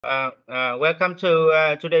Welcome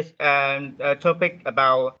to today's topic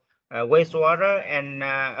about wastewater and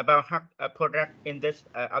about Hach product in this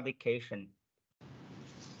application.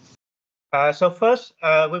 So first,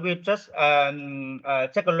 we will just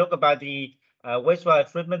take a look about the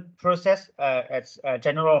wastewater treatment process as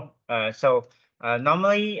general.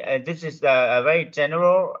 Normally, this is a very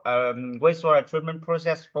general wastewater treatment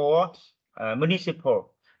process for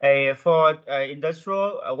municipal. For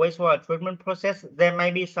industrial wastewater treatment process, there may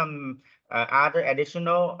be some other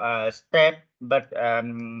additional step, but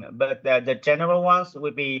the general ones will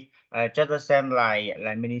be just the same like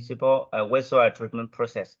municipal wastewater treatment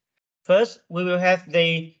process. First, we will have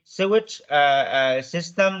the sewage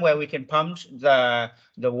system where we can pump the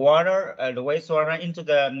water, the wastewater into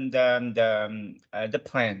the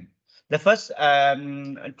plant. The first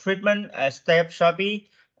treatment step shall be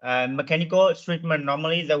mechanical treatment.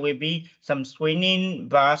 Normally, there will be some screening,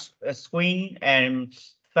 brush, screen, and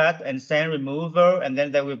fat and sand removal, and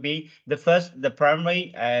then there will be the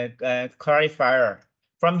primary clarifier.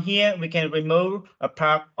 From here, we can remove a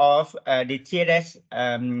part of the TLS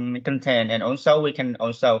content, and also we can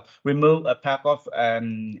also remove a part of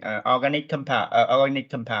organic content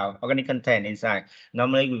inside.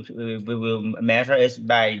 Normally, we will measure it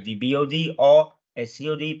by the BOD or a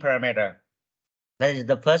COD parameter. That is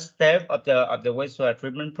the first step of the wastewater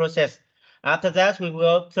treatment process. After that, we will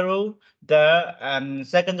go through the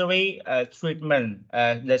secondary treatment.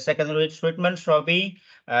 The secondary treatment shall be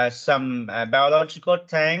some biological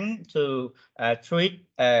tank to treat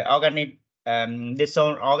organic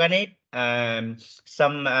dissolved organic,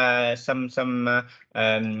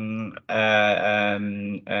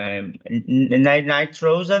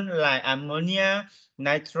 nitrogen like ammonia,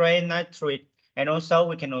 nitrate, nitrate. And also,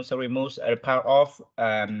 we can also remove a part of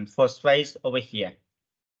phosphate over here.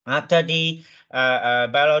 After the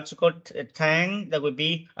biological tank, there will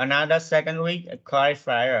be another secondary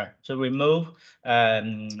clarifier to remove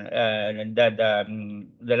the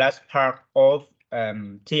last part of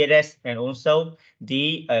TLS and also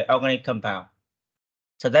the organic compound.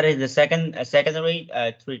 So that is the secondary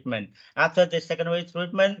treatment. After the secondary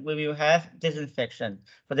treatment, we will have disinfection.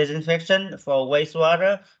 For disinfection for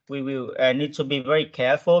wastewater, we will need to be very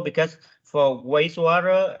careful because for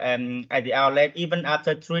wastewater at the outlet, even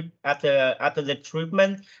after the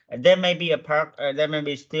treatment, there may be there may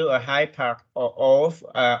be still a high part of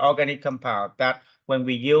organic compound that when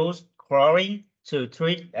we use chlorine to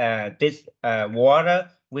treat this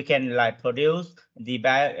water, we can like produce the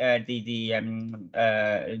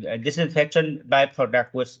disinfection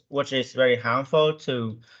byproduct, which is very harmful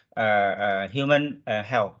to human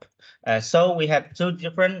health. So we have two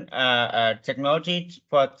different technologies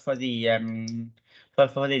for the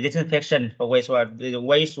disinfection for wastewater. The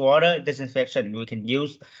wastewater disinfection, we can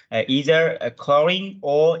use either chlorine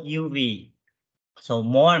or UV. So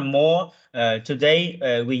more and more today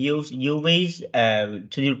we use UVs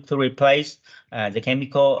to replace the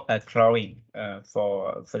chemical chlorine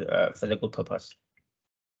for the good purpose.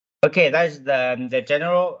 Okay, that is the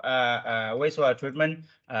general wastewater treatment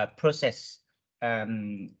process.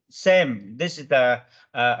 Same. This is the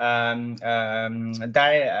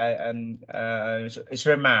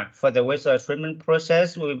schema for the wastewater treatment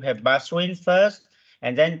process. We have bathroom first,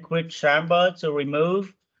 and then quick chamber to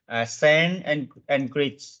remove sand and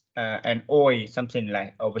grits and oil, something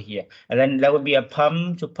like over here. And then there will be a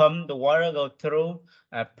pump to pump the water go through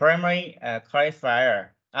primary clarifier.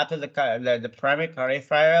 After the primary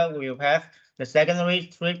clarifier, we will have the secondary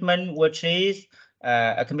treatment, which is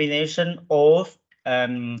a combination of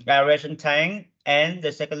aeration tank and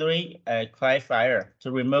the secondary clarifier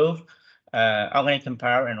to remove organic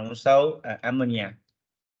compound and also ammonia.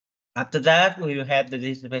 After that, we will have the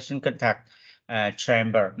disinfection contact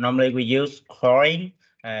chamber. Normally, we use chlorine,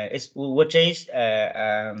 which is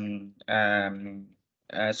sodium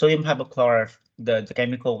hypochlorite, the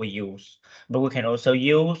chemical we use. But we can also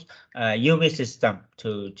use UV system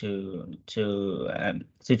to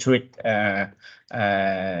treat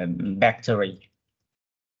bacteria.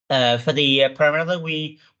 For the parameter,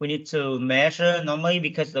 we need to measure normally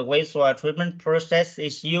because the wastewater treatment process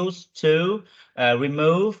is used to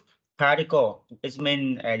remove particle. It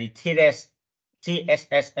means the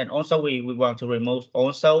TSS, and also we want to remove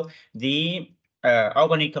also the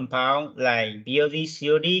organic compound like BOD,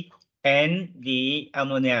 COD, and the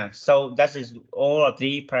ammonia. So that is all of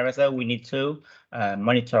the parameters we need to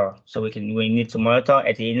monitor. So we need to monitor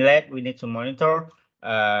at the inlet. We need to monitor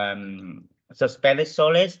suspended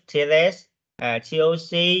solids, TLS,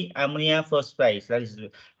 TOC, ammonia phosphate. That is a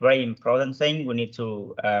very important thing we need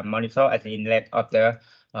to monitor at the inlet of the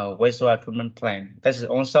wastewater treatment plant. This is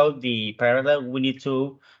also the parameter we need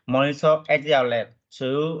to monitor at the outlet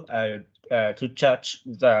to judge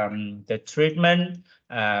the treatment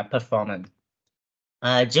performance.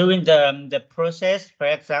 During the process, for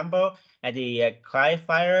example, at the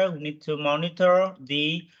clarifier, we need to monitor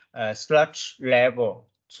the sludge level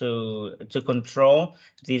to control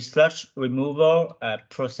the sludge removal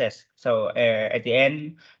process. So at the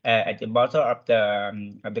end, at the bottom of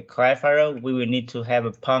the clarifier, we will need to have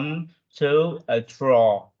a pump to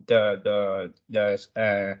draw the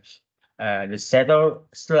settled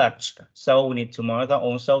sludge. So we need to monitor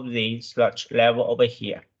also the sludge level over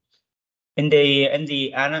here. In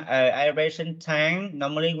the aeration tank,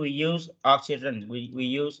 normally we use oxygen. We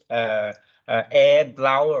use air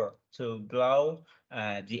blower to blow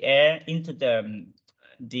the air into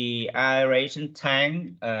the aeration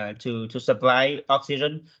tank to supply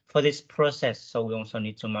oxygen for this process. So we also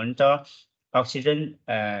need to monitor oxygen,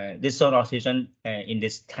 dissolved oxygen in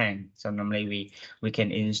this tank. So normally we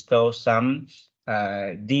can install some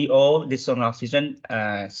DO, dissolved oxygen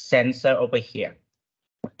sensor over here.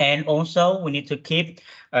 And also we need to keep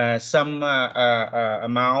some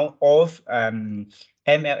amount of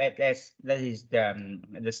MLSS, that is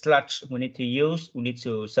the sludge we need to use. We need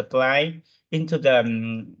to supply into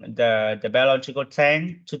the biological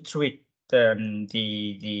tank to treat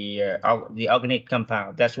the organic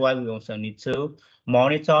compound. That's why we also need to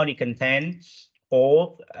monitor the content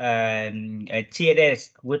of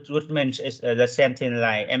TSS, which means is the same thing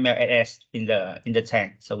like MLSS in the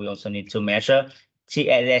tank. So we also need to measure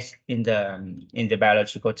TSS in the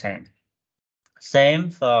biological tank. Same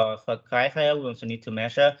for clarifier, we also need to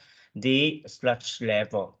measure the sludge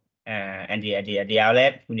level, and the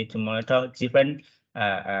outlet we need to monitor different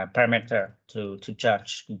parameter to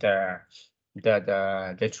judge the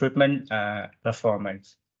treatment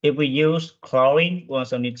performance. If we use chlorine, we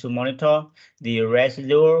also need to monitor the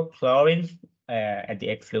residual chlorine at the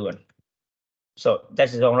effluent. So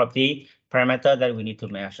that is one of the parameter that we need to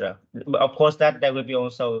measure. But of course, that there will be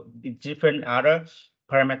also different other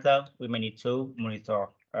parameter we may need to monitor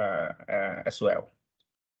as well.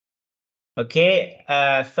 Okay,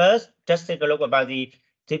 first, just take a look about the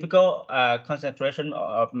typical concentration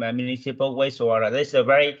of municipal wastewater. This is a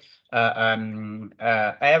very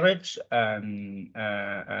average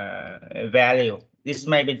value. This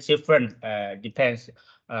may be different, depends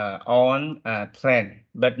on plant,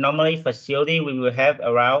 but normally facility we will have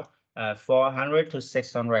around 400 to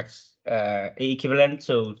 600, equivalent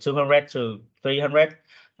to 200 to 300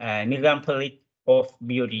 milligram per liter of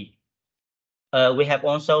BOD. We have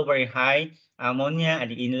also very high ammonia at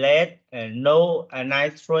the inlet, no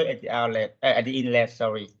nitrate at the outlet, at the inlet.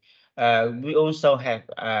 Sorry. We also have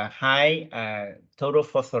high total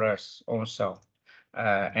phosphorus also,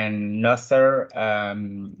 and another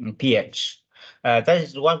pH. That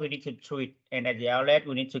is what we need to treat, and at the outlet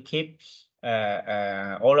we need to keep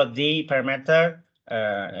all of the parameter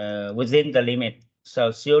within the limit.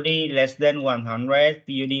 So COD less than 100,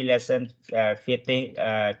 PUD less than 50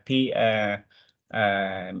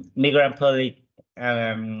 milligram per liter,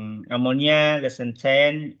 ammonia less than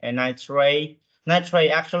 10, and nitrate.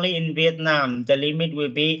 Nitrate actually in Vietnam, the limit will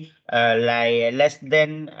be like less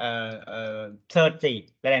than 30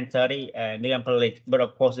 milligram per liter. But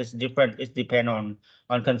of course, it's different. It depends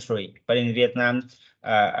on country. But in Vietnam,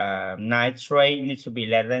 nitrate needs to be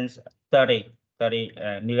less than 30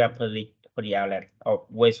 milligram per liter for the outlet of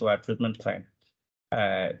wastewater treatment plant.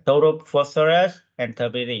 Total phosphorus and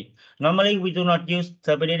turbidity. Normally, we do not use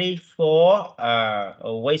turbidity for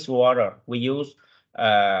wastewater. We use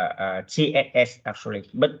TSS actually,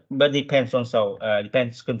 but depends also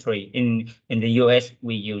depends country. In the US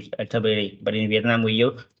we use turbidity, but in Vietnam we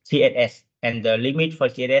use TSS, and the limit for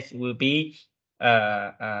TSS will be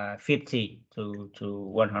 50 to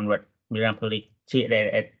 100 milligram per liter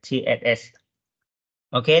TSS.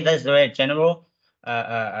 Okay, that's the very general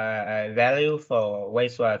value for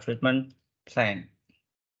wastewater treatment plant.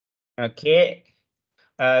 Okay,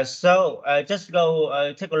 so just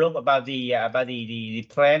go take a look about the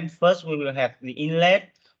plant. First, we will have the inlet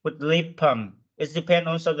with lip pump. It depends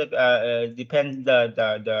also depend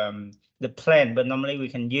the plant, but normally we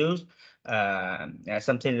can use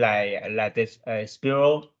something like this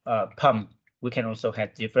spiral pump. We can also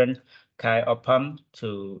have different kind of pump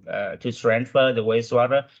to transfer the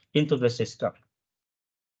wastewater into the system.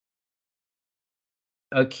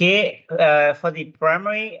 Okay, for the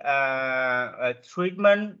primary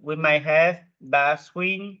treatment, we might have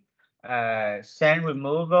bathing, sand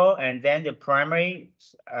removal, and then the primary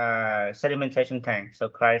sedimentation tank, so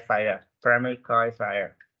clarifier, primary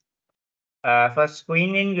clarifier. For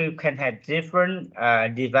screening, you can have different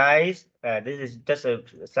device. This is just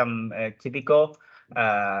some typical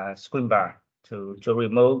screen bar to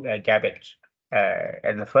remove garbage.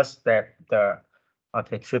 And the first step of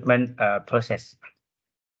the treatment process.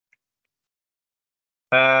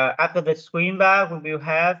 After the screen bar, we will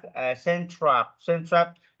have a sand trap. Sand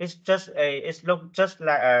trap is just it looks just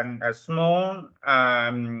like a small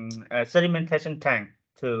sedimentation tank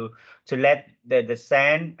to let the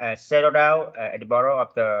sand settle down at the bottom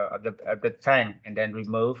of the tank and then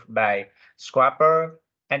remove by scrubber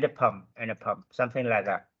and a pump something like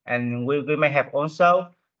that. And we may have also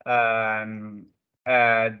the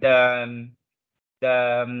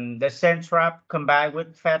sand trap combined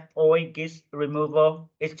with fat oil gas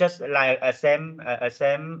removal. It's just like a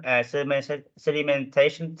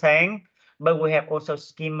sedimentation tank, but we have also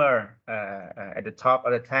skimmer at the top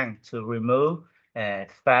of the tank to remove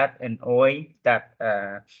fat and oil that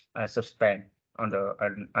suspend on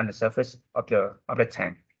the surface of the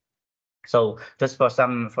tank. So just for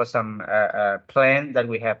some plant that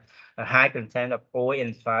we have a high content of oil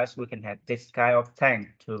and fats, we can have this kind of tank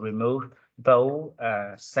to remove both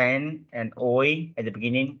sand and oil at the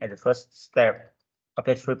beginning, at the first step of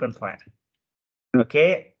the treatment plant.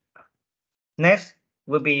 Okay. Next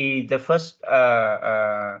will be the first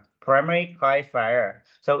primary clarifier.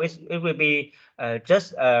 So it will be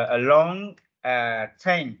just a long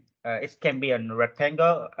tank. It can be a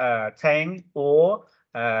rectangle tank or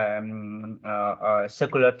a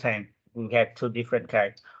circular tank. We have two different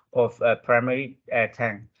kinds of primary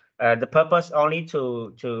tank. The purpose only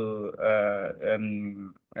to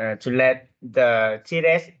let the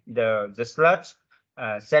TS, the sludge,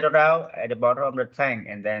 settle down at the bottom of the tank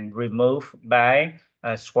and then remove by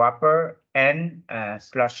a scrubber and a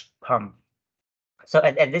sludge pump. So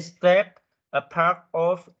at this step, a part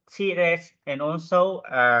of TS and also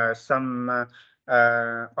some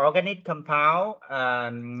organic compound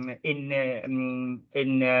in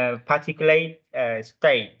particulate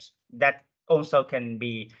state that also can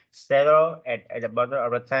be settled at the bottom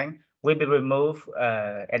of the tank will be removed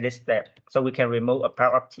at this step. So we can remove a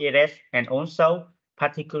part of TS and also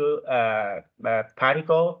particle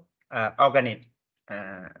organic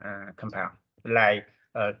compound like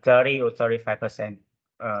 30 or 35%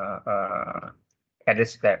 at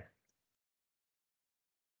this step.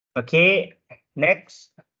 Okay,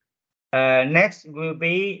 next will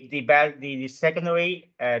be the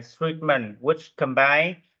secondary treatment, which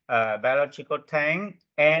combine biological tank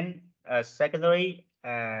and secondary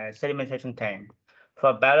sedimentation tank.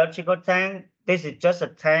 For biological tank, this is just a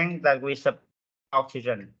tank that we supply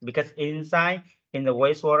oxygen because inside in the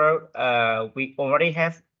wastewater we already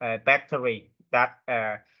have bacteria that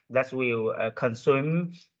will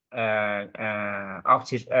consume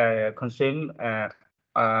oxygen,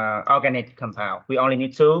 organic compound. We only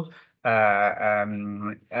need to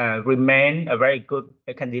remain a very good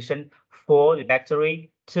condition for the bacteria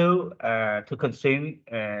to consume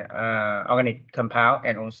organic compound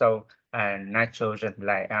and also nitrogen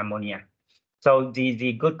like ammonia. So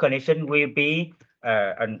the good condition will be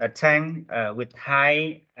a tank with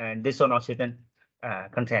high dissolved oxygen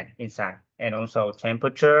content inside, and also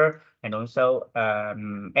temperature, and also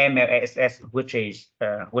MLSS, which is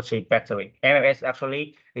bacteria. MLS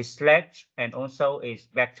actually is sludge and also is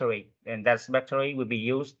bacteria, and that bacteria will be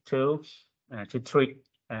used to treat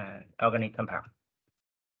organic compound.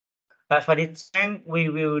 But for this tank, we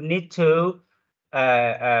will need to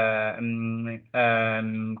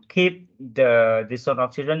keep the dissolved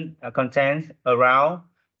oxygen content around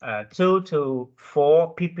 2 to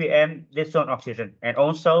 4 ppm dissolved oxygen, and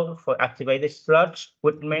also for activated sludge,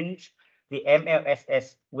 which means the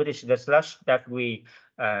MLSS, which is the sludge that we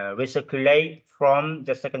recirculate from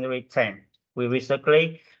the secondary tank. We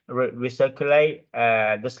recirculate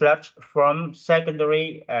the sludge from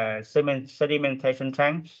secondary sedimentation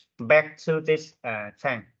tank back to this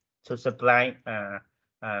tank to supply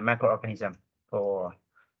microorganism for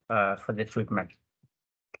the treatment.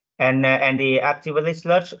 And the activated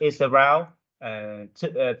sludge is around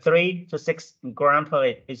 3 to 6 grams per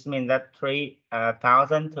liter. It means that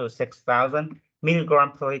 3,000 to 6,000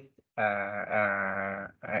 milligrams per liter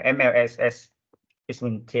MLSS is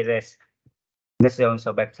mean TLS. This is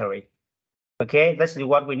also bacteria. Okay, this is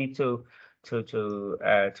what we need to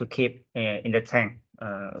keep in the tank.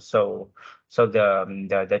 So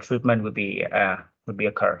the treatment will be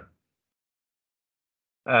occur.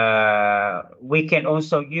 We can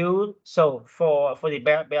also use, so for the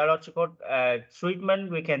biological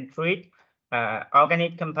treatment, we can treat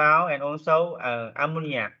organic compound and also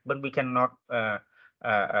ammonia, but we cannot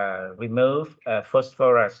remove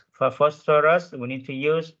phosphorus. For phosphorus, we need to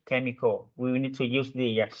use chemical. We need to use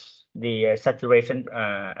the saturation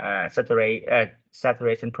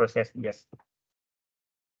process. Yes.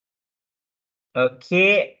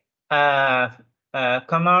 Okay. Common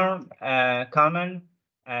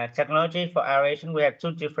technology for aeration. We have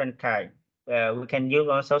two different kinds. We can use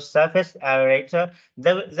also surface aerator.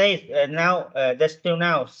 There's still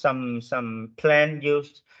now some plant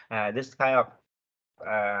use this kind of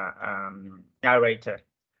aerator,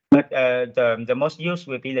 but the most used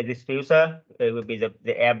will be the diffuser. It will be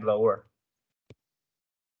the air blower.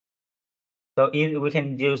 So we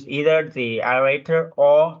can use either the aerator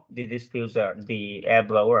or the diffuser, the air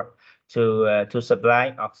blower, to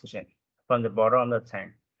supply oxygen from the bottom of the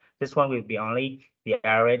tank. This one will be only the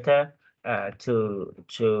aerator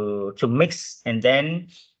to mix, and then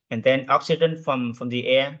oxygen from the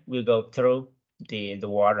air will go through the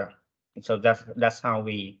water. So that's how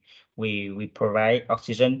we provide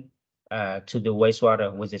oxygen to the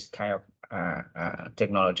wastewater with this kind of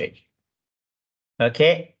technology.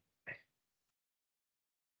 Okay.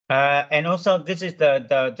 And also this is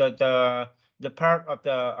the part of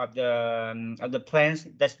the plants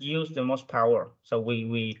that use the most power. So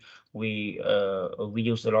we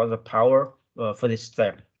use a lot of power for this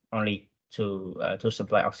step only to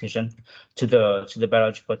supply oxygen to the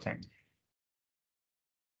biological tank.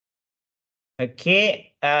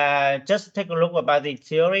 Okay, just take a look about the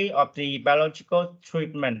theory of the biological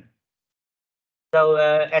treatment. So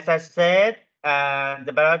as I said,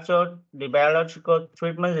 the biological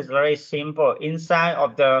treatment is very simple. Inside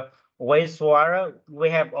of the wastewater,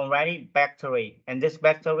 we have already bacteria, and this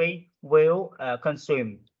bacteria will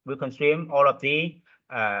consume all of the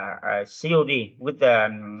COD with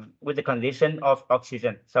the condition of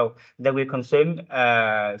oxygen. So they will consume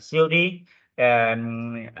COD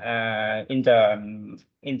in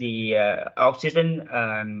the oxygen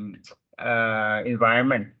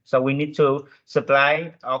environment. So we need to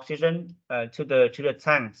supply oxygen to the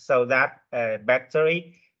tank so that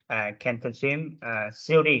bacteria can consume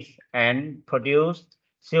COD and produce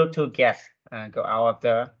CO2 gas go out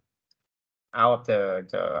of the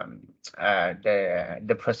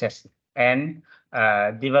process, and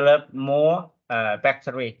develop more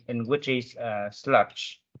bacteria, in which is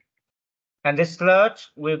sludge. And this sludge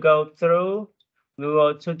will go to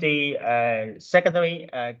the secondary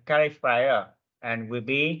clarifier and will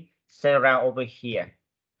be set around over here.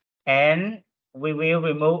 And we will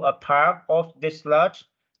remove a part of this sludge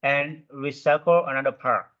and recycle another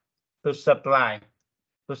part to supply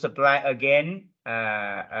again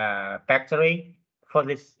bacteria for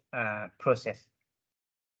this process.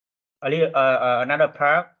 Another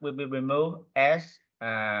part will be removed as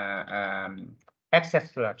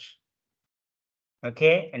excess sludge.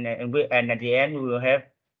 Okay, and at the end we will have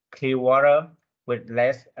clear water with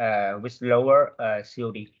lower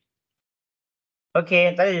COD.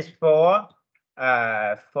 Okay, that is for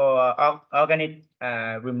organic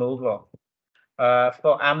removal.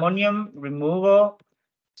 For ammonium removal,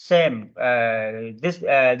 same.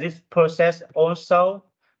 This process also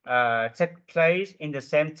takes place in the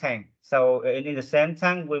same tank. So in the same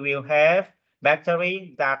tank, we will have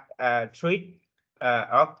bacteria that treat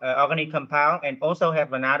organic compound, and also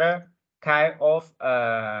have another kind of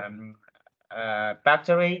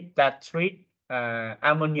bacteria that treat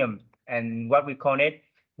ammonium, and what we call it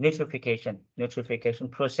nitrification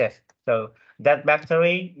process. So that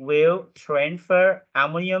bacteria will transfer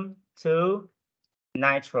ammonium to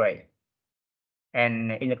nitrate,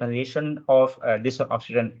 and in the condition of dissolved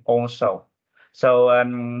oxygen also. So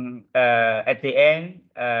at the end,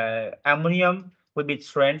 ammonium will be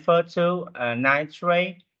transferred to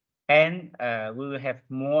nitrate, and we will have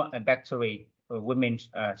more bacteria, which means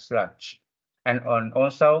sludge, and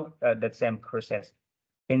also the same process.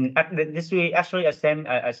 In this will actually a same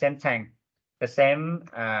tank, the same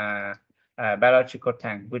biological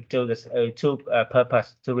tank, with two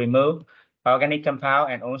purpose: to remove organic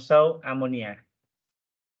compound and also ammonia.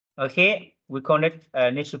 Okay, we call it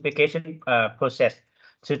nitrification process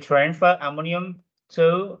to transfer ammonium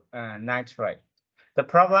to nitrate. The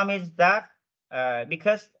problem is that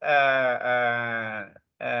because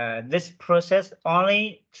this process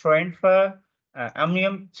only transfer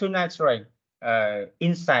ammonium to nitrate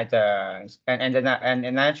inside and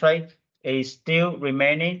the nitrate is still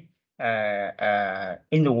remaining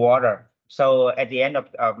in the water. So at the end of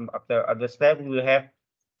the step, we will have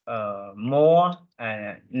more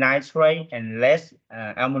nitrate and less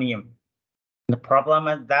ammonium. The problem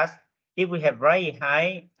is that if we have very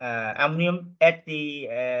high ammonium at the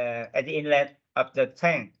inlet of the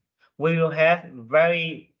tank, we will have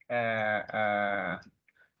very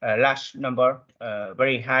large number,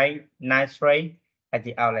 very high nitrate at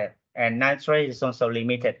the outlet, and nitrate is also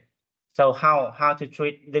limited. So how to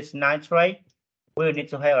treat this nitrate? We need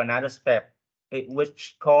to have another step,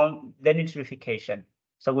 which called denitrification.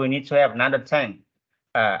 So we need to have another tank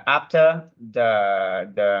after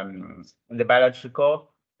the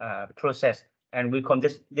biological process, and we call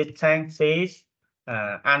this tank is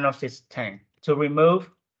anosis tank to remove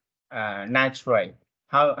nitrate.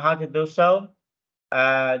 How to do so?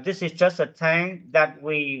 This is just a tank that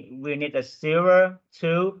we need a sealer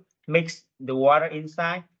to mix the water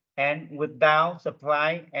inside and without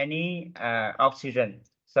supply any oxygen.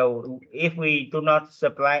 So if we do not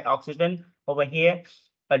supply oxygen over here,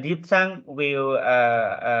 a deep tank will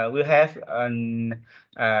have an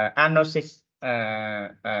anoxic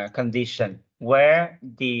condition where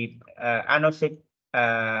the anoxic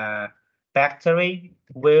bacteria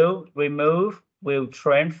will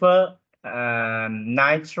transfer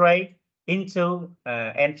nitrate into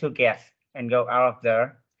N2 gas and go out of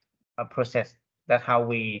the process. That's how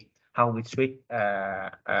we treat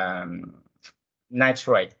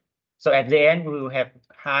nitrate. So at the end, we will have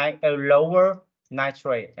lower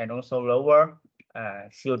nitrate and also lower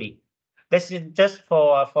COD. This is just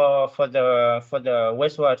for the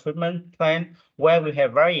wastewater treatment plant where we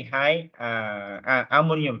have very high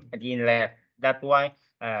ammonium at the inlet. That's why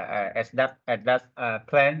at that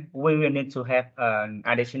plant we will need to have an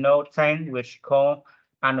additional tank which called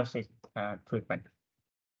anosis treatment.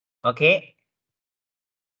 Okay.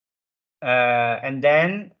 And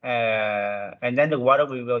then the water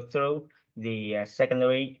will go through the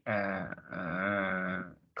secondary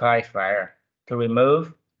clarifier to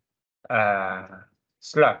remove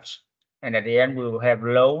sludge, and at the end we will have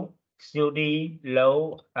low COD,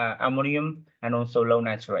 low ammonium, and also low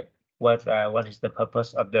nitrate. What is the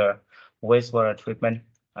purpose of the wastewater treatment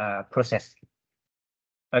process?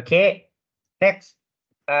 Okay, next,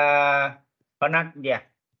 or not? Yeah,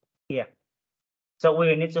 here. So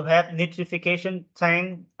we need to have nitrification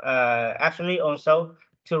tank actually also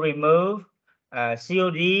to remove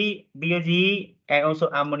COD, BOD, and also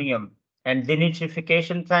ammonium, and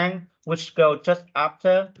denitrification tank which go just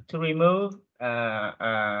after to remove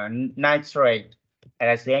nitrate. And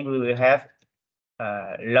at the end we will have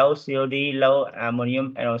low COD, low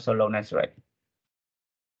ammonium, and also low nitrate.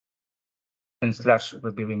 And sludge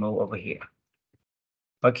will be removed over here.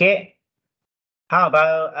 Okay. How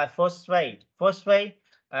about phosphate? Phosphate,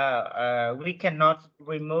 we cannot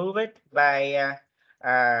remove it by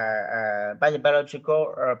the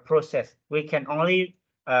biological process. We can only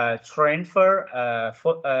transfer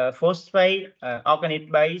phosphate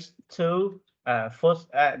organic base to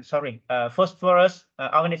phosphorus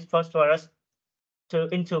organic phosphorus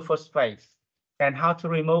into phosphate. And how to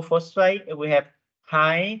remove phosphate? We have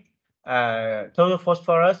high total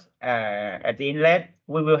phosphorus at the inlet.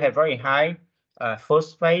 We will have very high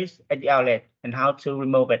phosphate at the outlet. And how to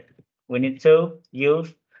remove it? We need to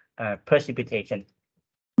use precipitation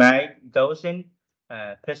by dosing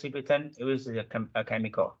precipitant with a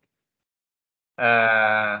chemical.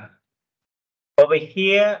 Over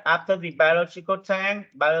here, after the biological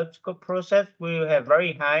process, we will have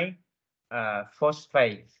very high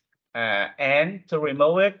phosphate. And to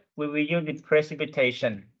remove it, we will use the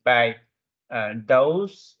precipitation by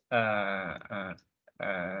dose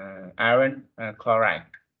iron chloride.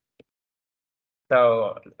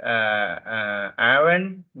 So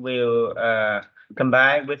iron will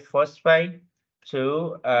combine with phosphate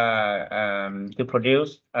to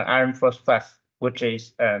produce iron phosphate, which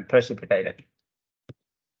is precipitated,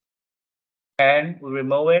 and we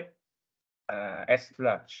remove it as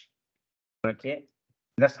sludge. Okay,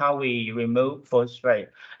 that's how we remove phosphate.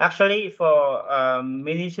 Actually, for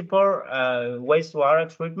municipal wastewater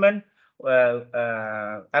treatment,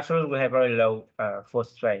 actually we have very low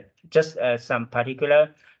phosphate. Just some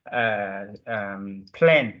particular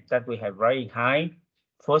plant that we have very high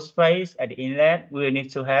phosphate at the inlet, we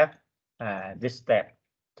need to have this step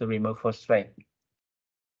to remove phosphate.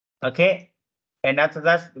 Okay, and after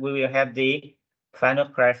that we will have the final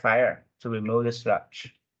clarifier to remove the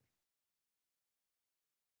sludge.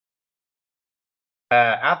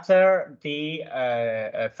 After the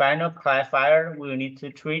final clarifier, we will need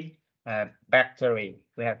to treat bacteria.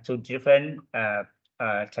 We have two different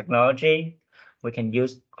technology. We can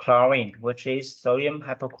use chlorine, which is sodium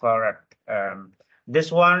hypochlorite.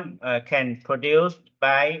 This one can produce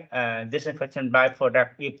by disinfectant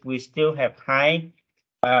byproduct if we still have high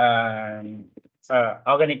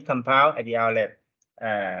organic compound at the outlet,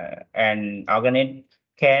 and organic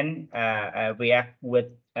can react with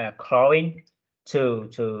chlorine to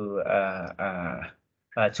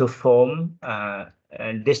to form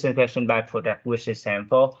disinfection byproduct, which is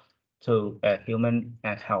harmful to human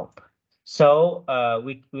health. So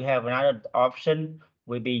we have another option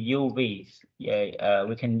will be UVs. Yeah,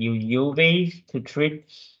 we can use UVs to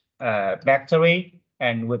treat bacteria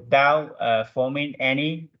and without forming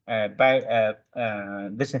any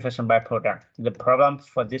disinfection byproduct. The problem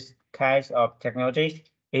for this kind of technology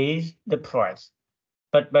is the price.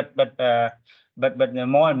 But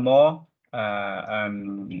more and more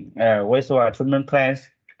wastewater treatment plants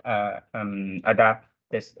adopt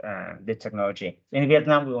this technology. In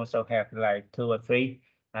Vietnam, we also have like 2 or 3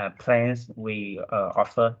 plants we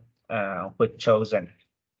offer with chosen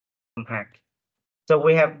from Hach. So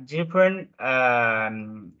we have different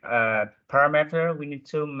parameter we need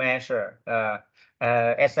to measure.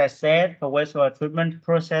 As I said, for wastewater treatment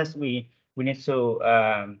process, we need to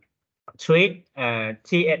treat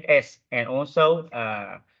TSS and also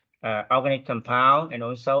organic compound and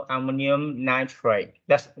also ammonium nitrate.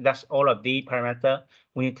 That's all of the parameter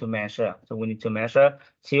we need to measure. So we need to measure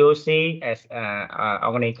TOC as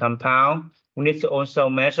organic compound. We need to also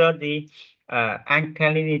measure the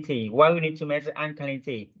alkalinity. Why we need to measure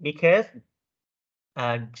alkalinity? Because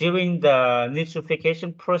during the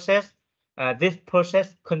nitrification process, this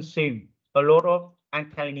process consumes a lot of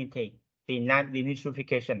alkalinity. The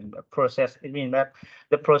nitrification process, it means that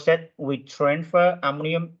the process we transfer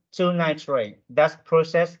ammonium to nitrate. That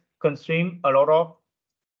process consumes a lot of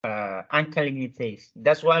alkalinities.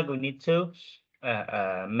 That's why we need to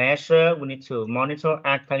measure, we need to monitor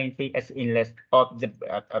alkalinity as inlet of the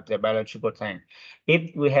biological tank.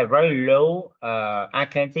 If we have very low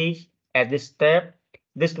alkalinity at this step,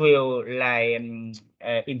 this will like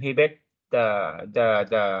inhibit the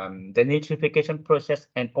nitrification process,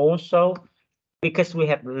 and also because we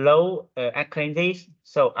have low alkalinity,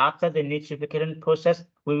 so after the nitrification process,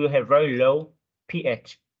 we will have very low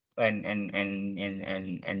pH and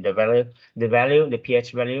the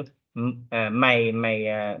pH value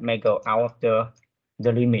may go out of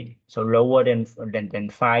the limit, so lower than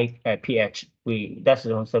 5 pH. That's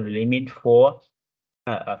also the limit for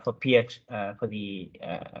pH for the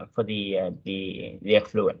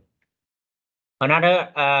effluent.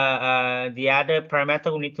 Another the other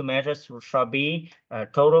parameter we need to measure should be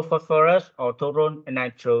total phosphorus or total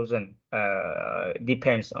nitrogen.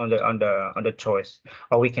 Depends on the choice.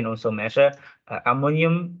 Or we can also measure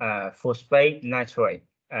ammonium phosphate nitrate.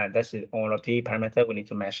 That's all of the parameter we need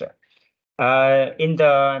to measure. In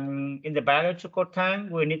the biological tank,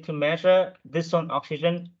 we need to measure dissolved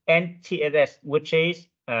oxygen and TSS, which is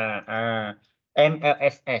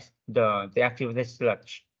MLSS, the activated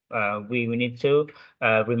sludge. We need to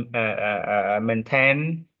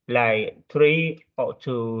maintain like 3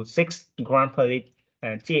 to 6 grams per liter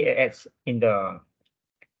TSS in the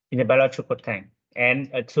biological tank,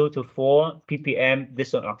 and 2 to 4 ppm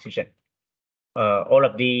dissolved oxygen. All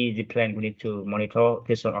of the plant we need to monitor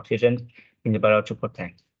dissolved oxygen in the biological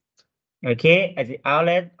tank. Okay, at the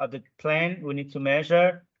outlet of the plant, we need to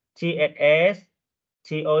measure TSS,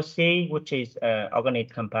 TOC, which is organic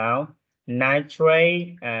compound,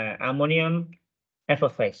 nitrate, ammonium, and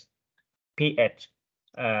phosphate, pH.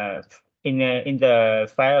 In the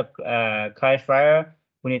fire clarifier,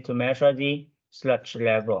 we need to measure the sludge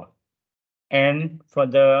level, and for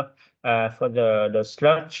the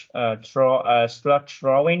sludge sludge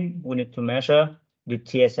drawing, we need to measure the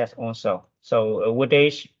TSS also. So what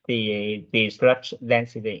is the sludge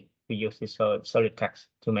density? We use this solid text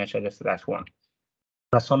to measure the sludge one.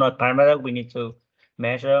 That's another parameter we need to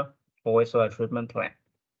measure for wastewater treatment plant.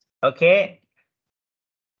 Okay.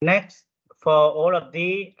 Next, for all of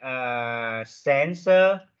the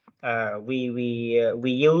sensor we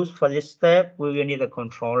use for this step, we will need a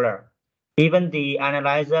controller. Even the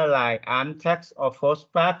analyzer like Amtex or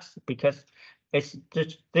Phosphax, because it's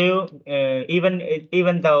still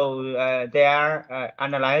even though they are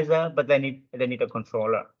analyzer, but they need a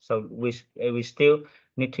controller. So we still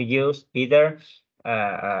need to use either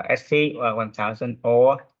SC1000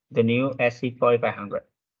 or the new SC4500.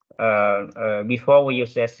 Before we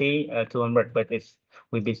use SC200, but it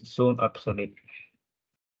will be soon obsolete.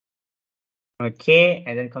 Okay,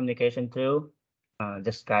 and then communication to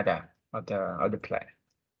the SCADA of the plant.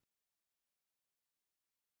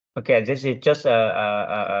 Okay, this is just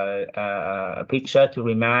a picture to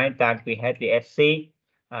remind that we have the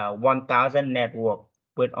SC1000 network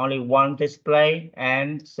with only one display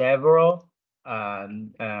and several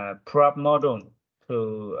probe modules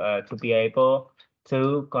to be able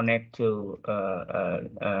to connect to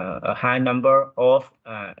a high number of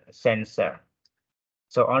sensors.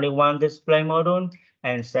 So only one display module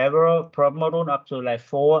and several probe modules, up to like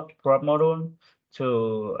 4 probe modules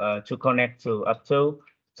to connect to up to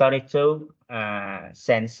 32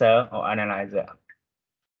 sensor or analyzer.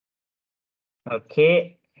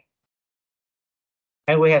 Okay.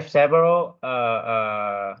 And we have several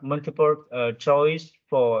multiple choice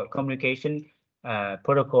for communication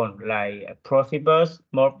protocol like Profibus,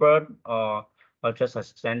 Modbus, or just a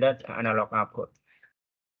standard analog output.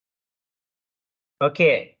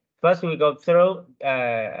 Okay, first we go through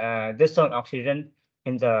dissolved oxygen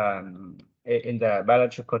in the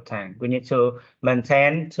biological tank. We need to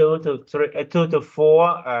maintain 2 to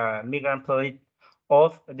 4 milligram per liter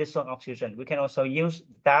of dissolved oxygen. We can also use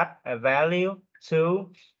that value to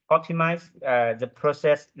optimize the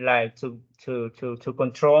process, like to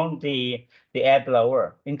control the air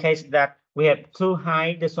blower. In case that we have too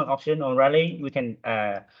high dissolved oxygen already, we can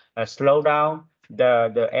slow down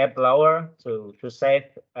the air blower to save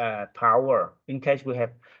power. In case we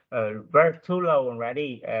have very too low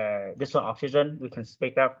already dissolved oxygen, we can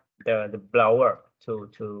speed up the blower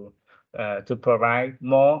to provide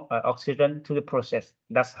more oxygen to the process.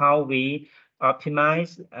 That's how we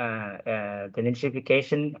optimize the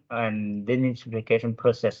nitrification and denitrification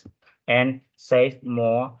process and save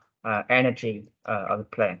more energy of the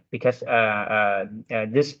plant, because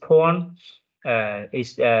this point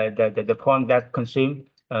is the point that consumes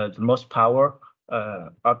the most power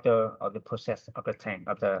of the process of the tank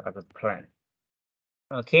of the plant.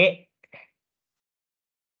 Okay.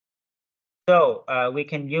 So we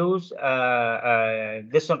can use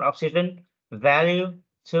dissolved oxygen value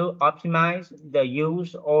to optimize the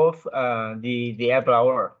use of the air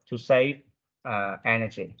blower to save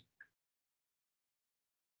energy.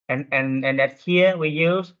 And that here we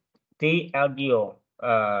use the LDO,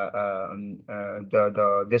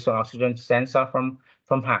 the dissolved oxygen sensor from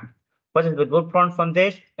Hach. What is the good point from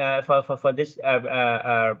this for this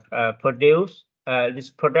this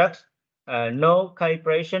product? No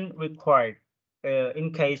calibration required.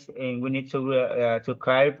 In case we need to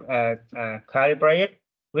calibrate,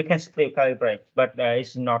 we can still calibrate, but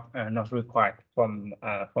it's not required from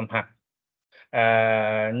Hach.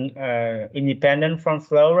 Independent from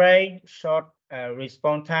flow rate, short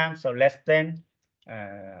response time, so less than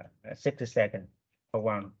 60 seconds for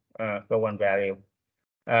one value.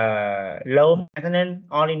 Low maintenance,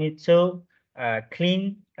 only need to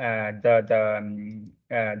clean the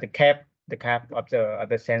cap of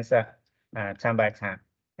the sensor time by time,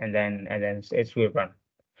 and then it will run.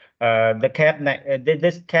 The cap,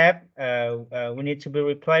 this cap we need to be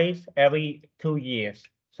replaced every 2 years.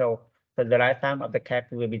 So the lifetime of the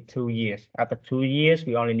cap will be 2 years. After 2 years,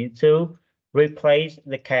 we only need to replace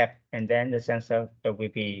the cap, and then the sensor will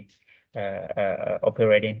be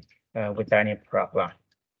operating without any problem.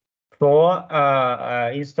 For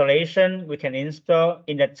installation, we can install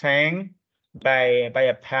in the tank by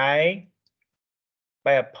a pipe,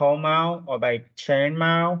 by a pole mount, or by chain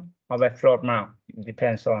mount, or by float mount. It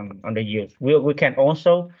depends on the use. We can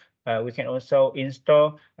also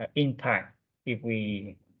install in pipe if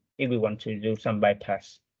we want to do some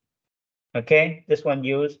bypass. Okay, this one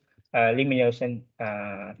use elimination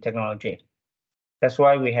technology. That's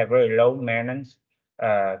why we have very low maintenance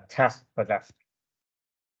task for that.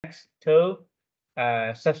 Next to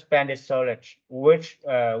suspended sludge, which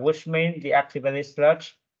means the activated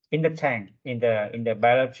sludge in the tank, in the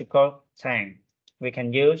biological tank. We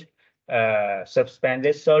can use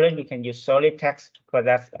suspended solid. We can use solid text for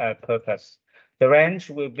that purpose. The range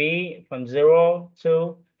will be from 0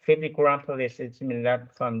 to 50 grams per liter. It means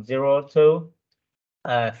that from 0 to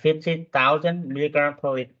 50,000 milligram per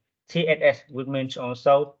liter. TSS, which means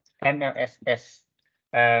also MLSS.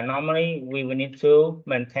 Normally, we will need to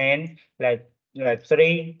maintain like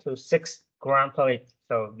 3 to 6 grams per liter.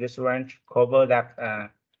 So this range cover that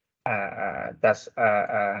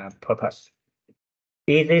purpose.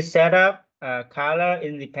 Easy setup, color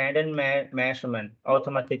independent measurement,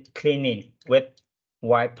 automatic cleaning with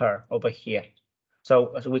wiper over here.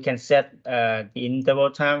 So we can set the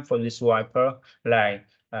interval time for this wiper like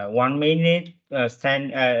 1 minute,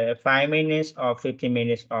 5 minutes, or 15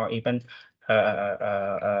 minutes, or even half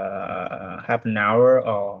an hour,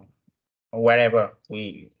 or whatever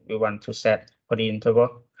we want to set for the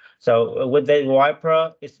interval. So with the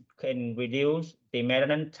wiper, it can reduce the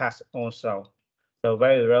maintenance task also. So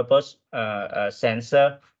very robust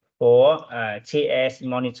sensor for TS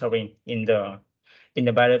monitoring in the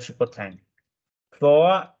biological tank.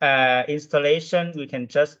 For installation, we can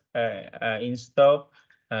just install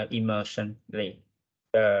immersionly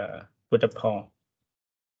with the pole.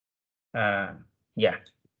 Yeah.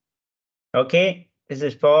 Okay, this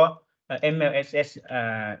is for MLSS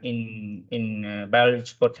in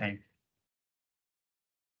biological tank.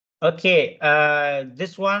 Okay,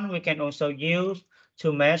 this one we can also use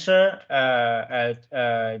to measure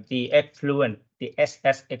the effluent, the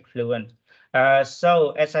SS effluent.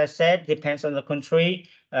 So as I said, depends on the country.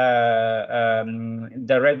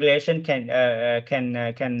 The regulation can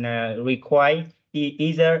require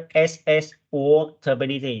either SS or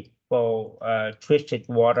turbidity for treated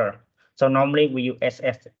water. So normally we use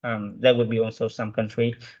SS. There will be also some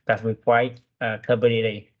country that require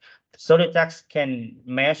turbidity. Solitax can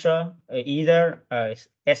measure either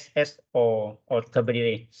SS or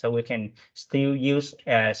turbidity, so we can still use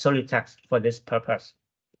Solitax for this purpose.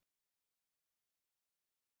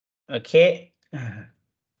 Okay,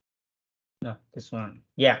 no, this one,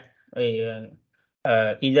 yeah,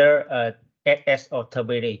 either SS or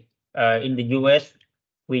turbidity. In the US,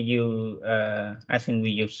 we use I think we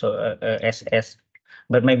use SS,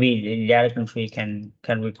 but maybe the other country can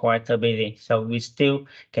require turbidity, so we still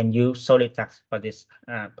can use Solitax for this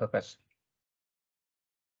purpose.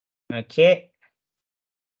 Okay.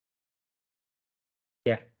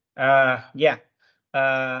 Yeah. Yeah.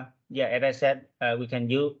 Yeah. As I said, we can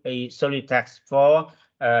use a solid text for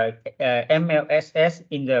MLSS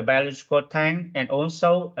in the biological tank, and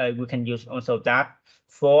also we can use also that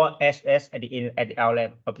for SS at the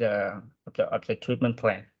outlet of the treatment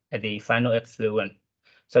plant at the final effluent.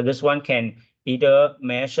 So this one can either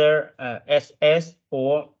measure SS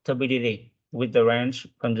or turbidity with the range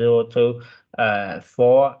from 0 to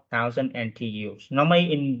 4,000 NTUs.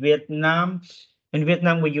 Normally in Vietnam,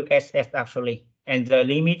 we use SS actually, and the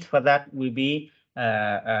limit for that will be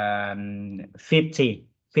 50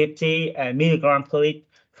 milligram per liter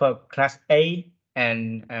for class A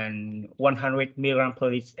and 100 milligram per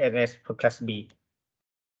liter SS for class B.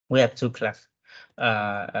 We have two class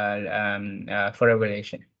for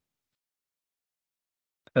regulation.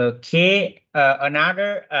 Okay,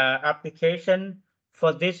 another application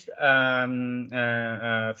for this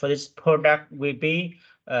product will be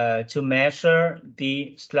to measure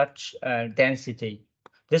the sludge density.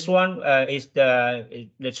 This one is the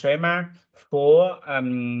trademark for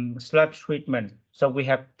sludge treatment. So we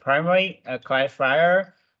have primary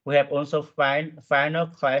clarifier. We have also final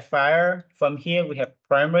clarifier. From here we have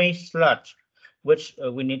primary sludge, which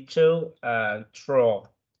we need to draw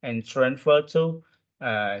and transfer to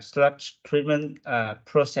sludge treatment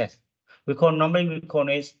process. Normally we call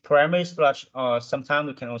it primary sludge, or sometimes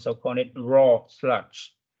we can also call it raw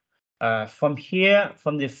sludge. From here,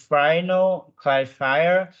 from the final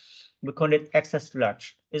clarifier, we call it excess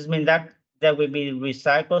sludge. This means that there will be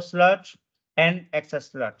recycled sludge and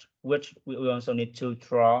excess sludge, which we also need to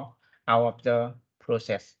draw out of the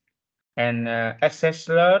process. And excess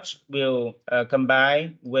sludge will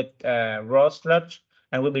combine with raw sludge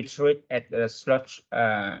and will be treated at the sludge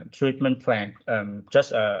treatment plant,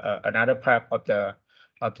 just another part of the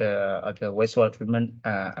wastewater treatment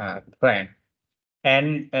plant.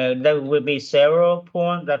 And there will be several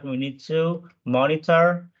points that we need to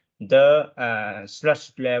monitor the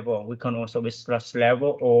sludge level. We can also be sludge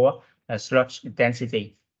level or sludge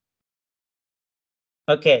density.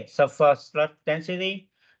 Okay, so for sludge density,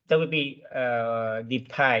 there will be the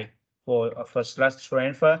pipe for sludge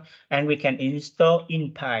transfer, and we can install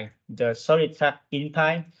in pipe the solid tap in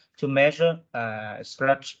pipe to measure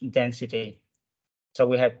sludge density. So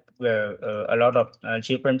we have a lot of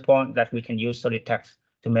different points that we can use solid tap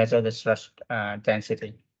to measure the sludge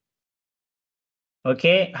density.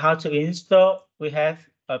 Okay, how to install? We have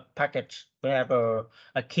a package. We have a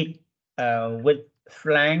kit with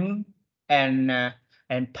flange and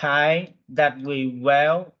pipe that we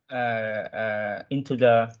weld into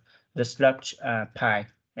the sludge pipe,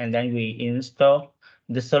 and then we install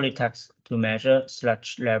the Solitax to measure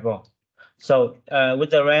sludge level. So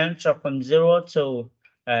with the range of from 0 to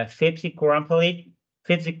 50 gram per liter,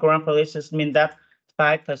 50 gram per liter means that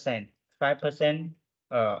 5%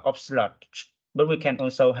 of sludge. But we can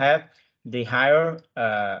also have the higher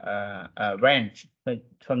range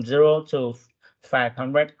from 0 to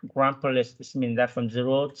 500 gram per liter. This means that from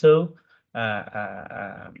 0 to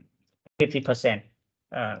 50%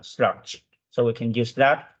 sludge. So we can use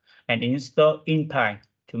that and install in pipe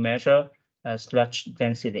to measure sludge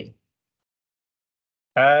density.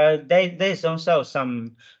 There's also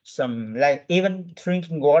some like even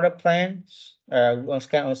drinking water plants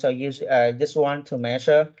can also use this one to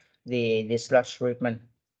measure the sludge treatment.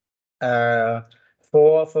 For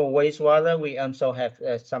wastewater, we also have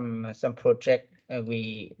some project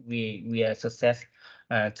we are success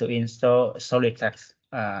to install Solitax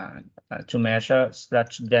to measure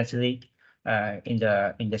sludge density in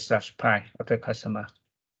the sludge pipe of the customer.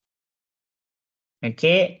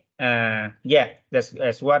 Okay, yeah,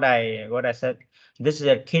 that's what I said. This is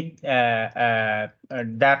a kit that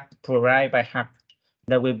provided by Hach.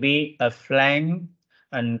 There will be a flange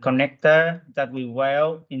and connector that we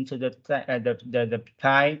weld into the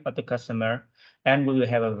pipe of the customer, and we will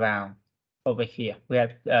have a valve over here. We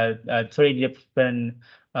have 3 different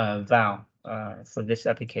valve for this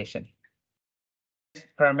application.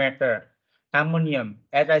 Parameter ammonium.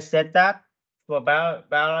 As I said that for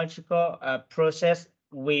biological process,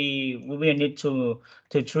 we will need to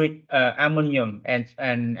treat ammonium and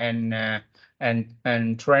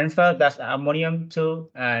transfer that ammonium to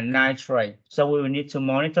nitrate. So we will need to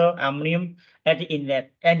monitor ammonium at the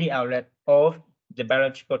inlet and the outlet of the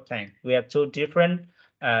biological tank. We have 2 different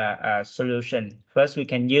solutions. First, we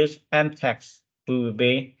can use MTEX. We will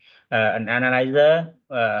be an analyzer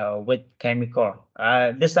with chemical.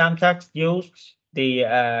 This MTEX use the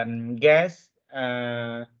gas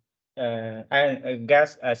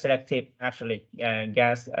selective, actually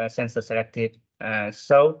gas sensor selective.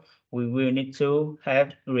 So we will need to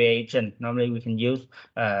have reagent. Normally we can use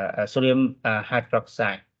sodium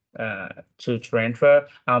hydroxide to transfer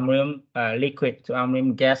ammonium liquid to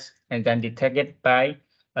ammonium gas and then detect it by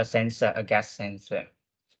a sensor, a gas sensor.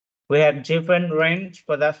 We have different range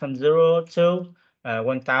for that from 0 to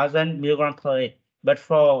 1000 milligram per liter. But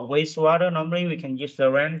for wastewater, normally we can use the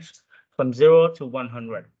range from 0 to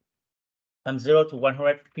 100. From 0 to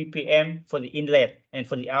 100 ppm for the inlet, and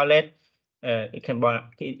for the outlet, it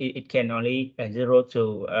can only 0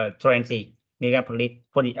 to 20 milligram per liter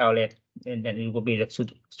for the outlet, and then it will be the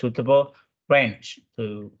suitable range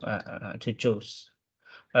to choose.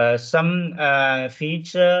 Some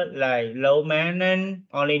feature like low maintenance,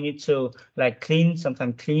 only need to like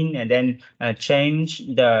sometimes clean and then change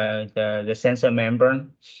the sensor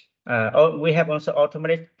membrane. We have also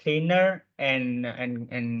automatic cleaner and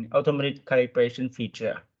automatic calibration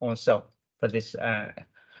feature also for this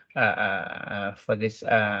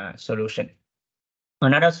solution.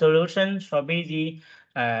 Another solution shall be the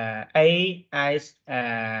ISE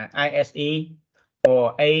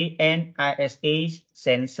or ANISE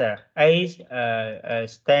sensor. A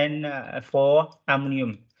stand for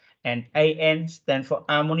ammonium, and AN stand for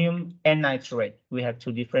ammonium and nitrate. We have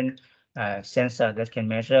 2 different sensors that can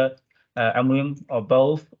measure ammonium or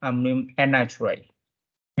both ammonium and nitrate.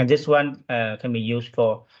 And this one can be used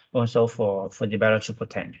for also for the biological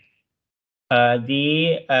tank.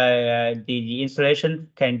 The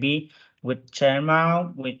installation can be with chair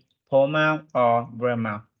mount, with pole mount, or braille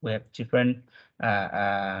mount. We have different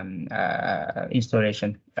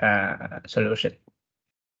installation solution.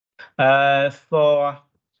 For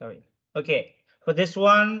this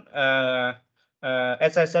one,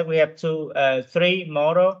 as I said, we have 3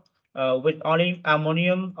 model with only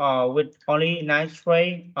ammonium or with only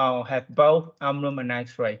nitrate, or have both ammonium and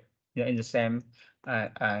nitrate in the same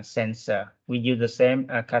sensor. We use the same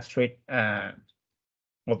cartridge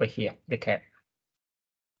over here, the cap.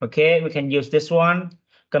 Okay, we can use this one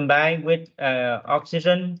combined with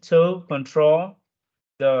oxygen to control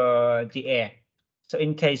the air. So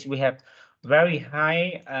in case we have very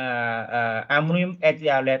high ammonium at the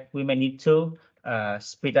outlet, we may need to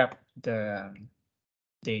speed up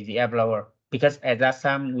the air blower, because at that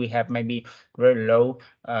time we have maybe very low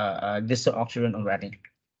distilled oxygen already.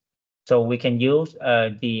 So we can use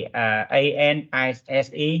the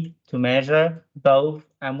ANISE to measure both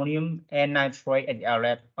ammonium and nitrate at the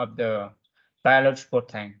outlet of the biological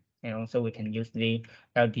tank. And also we can use the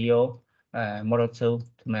LDO Model 2 to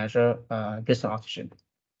measure distilled oxygen.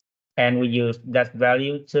 And we use that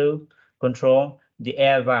value to control the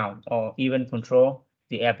air valve or even control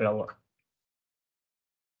the air blower.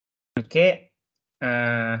 Okay,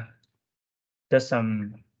 there's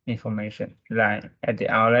some information like at the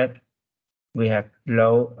outlet we have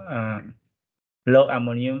low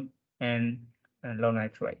ammonium and low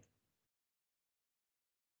nitrate.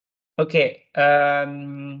 Okay,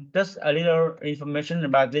 just a little information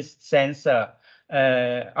about this sensor.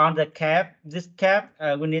 On the cap, this cap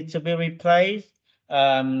will need to be replaced.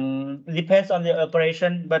 Depends on the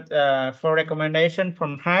operation, but for recommendation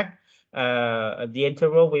from Hach, the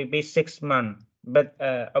interval will be 6 months. But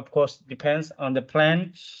of course, depends on the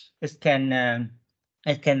plan. It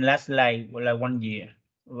can last like 1 year.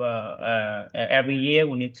 Every year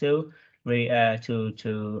we need to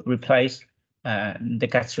replace the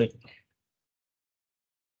cartridge.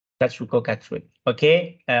 Cartridge.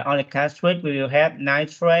 Okay, on the cartridge we will have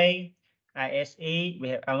nitrate ISE. We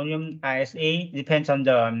have ammonium ISE. Depends on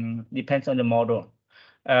the model.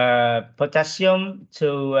 Potassium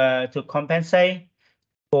to compensate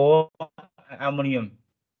for ammonium,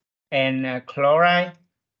 and chloride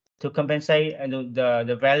to compensate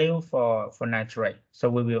the value for nitrate. So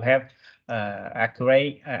we will have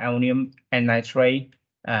accurate ammonium and nitrate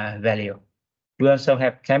value. We also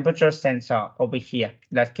have temperature sensor over here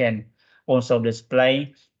that can also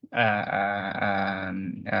display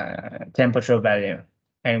temperature value,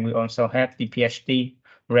 and we also have the pH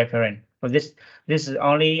reference. For this is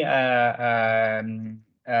only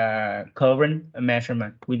current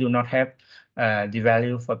measurement. We do not have the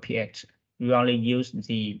value for pH. We only use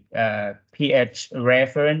the pH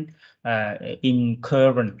reference in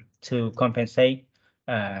current to compensate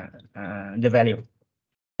the value,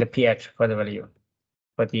 the pH for the value,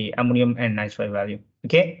 for the ammonium and nitrate value.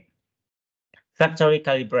 Okay, factory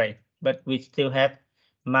calibrate, but we still have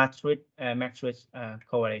matrix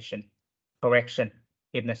correction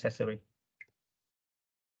if necessary.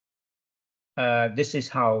 This is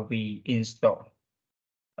how we install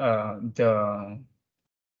the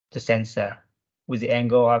sensor with the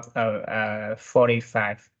angle of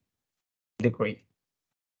 45 degrees.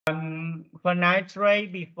 For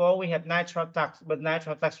nitrate, before we have nitrotax, but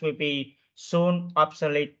nitrotax will be soon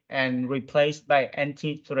obsolete and replaced by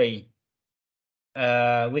NT3.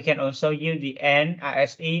 We can also use the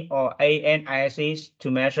NISE or ANISE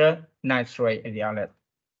to measure nitrate at the outlet.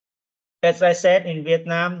 As I said, in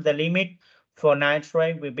Vietnam, the limit for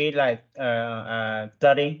nitrate will be like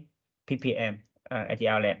 30 ppm at the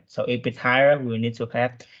outlet. So if it's higher, we need to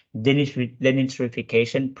have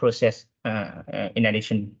denitrification process in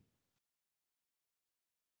addition.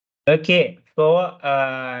 Okay, for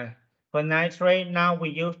nitrate, now we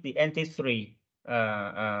use the NT3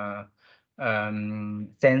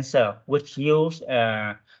 sensor, which use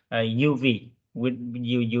UV with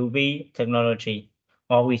UV technology,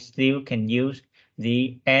 or we still can use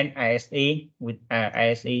the NISE with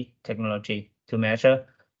ISE technology to measure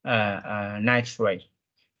nitrate.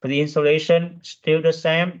 For the installation, still the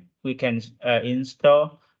same. We can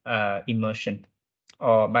install immersion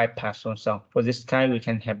or bypass also. For this kind, we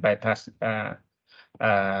can have bypass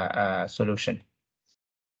solution.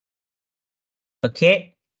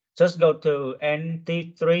 Okay, just go to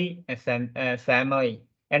NT3 family.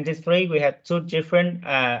 NT3, we have two different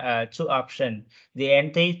two options. The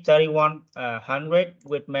NT3100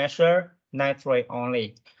 with measure nitrate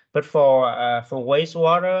only. But for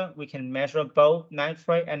wastewater, we can measure both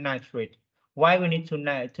nitrate and nitrate. Why we need to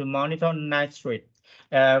monitor nitrate?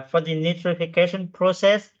 For the nitrification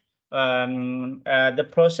process, the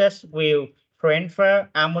process will transfer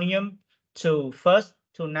ammonium first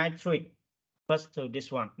to nitrate. First to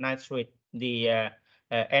this one, nitrate, the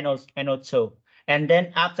NO2, and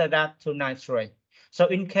then after that to nitrate. So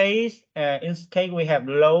in case we have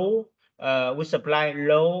low, we supply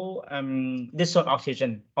low distilled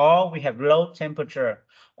oxygen, or we have low temperature,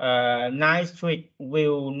 nitrate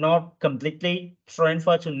will not completely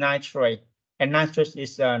transfer to nitrate, and nitrate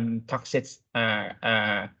is toxic.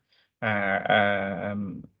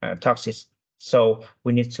 Toxic. So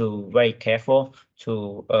we need to be very careful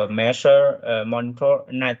to measure, monitor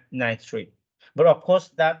nitrate. But of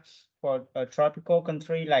course, that's for a tropical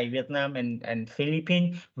country like Vietnam and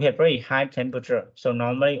Philippines, we have very high temperature. So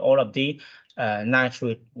normally all of the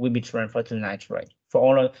nitrate will be transferred to nitrate.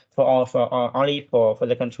 Only for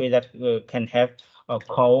the country that can have a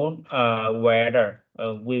cold weather,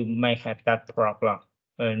 we may have that problem.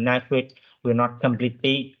 Nitrate will not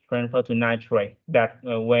completely transfer to nitrate. That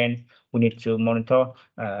when we need to monitor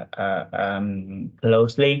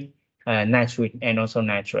closely nitrate and also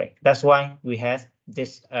nitrate. That's why we have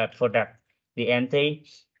this product, the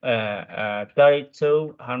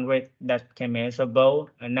NT3200, that can measure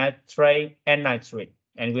both nitrate and nitrate,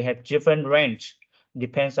 and we have different range,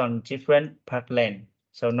 depends on different part length.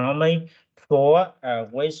 So normally for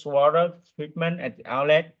wastewater treatment at the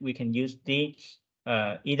outlet, we can use the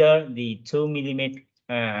either the 2 mm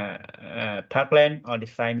part length or the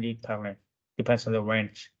 5 mm part length, depends on the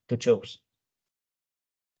range to choose.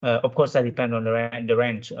 Of course, that depends on the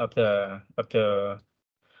range of the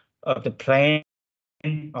plan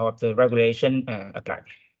or of the regulation applied.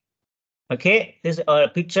 Okay, this is a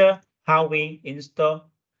picture how we install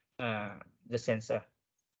the sensor.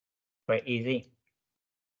 Very easy.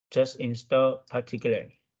 Just install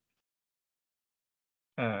particularly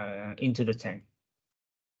into the tank.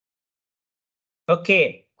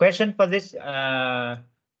 Okay, question for this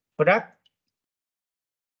product?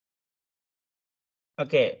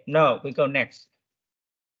 Okay, no, we go next.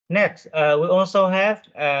 Next, we also have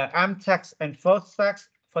Amtax and phosphax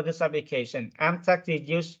for this application. Amtax is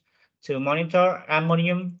used to monitor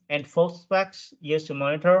ammonium, and phosphax used to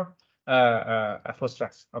monitor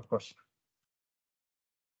phosphax, of course.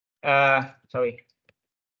 Sorry.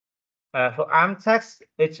 For Amtax,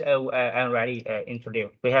 it's already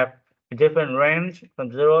introduced. We have different range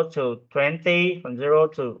from 0 to 20, from 0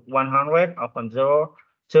 to 100, or from 0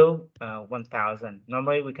 to 1000.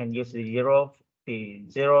 Normally, we can use the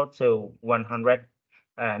 0 to 100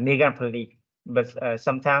 milligram per liter. But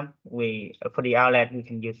sometimes for the outlet, we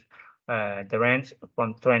can use the range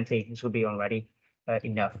from 20. This will be already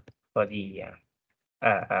enough for the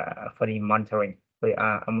monitoring, for the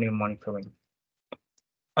ammonium monitoring.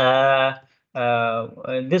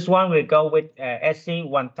 This one will go with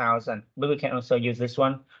SC1000, but we can also use this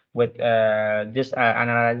one with this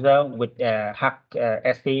analyzer with Hach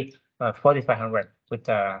SC4500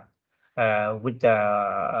 with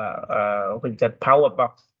the power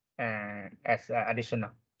box as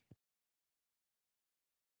additional.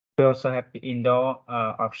 We also have the indoor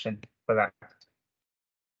option for that.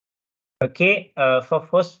 Okay, for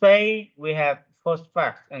phosphate, we have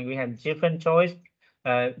phosphates, and we have different choices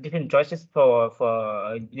for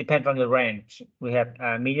depends on the range. We have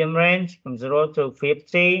medium range from 0 to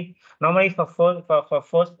 50. Normally for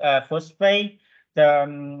phosphate, the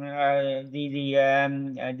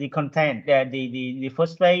content, the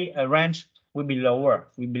phosphate range will be lower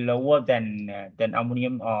than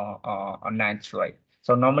ammonium or nitrate.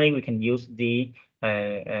 So normally we can use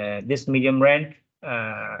this medium range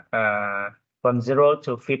from 0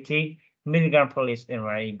 to 50 milligram per liter, is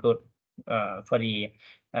very good for the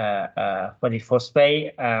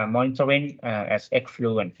phosphate monitoring as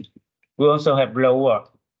effluent. We also have low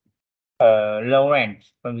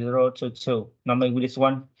range from 0 to 2. Normally this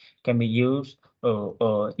one can be used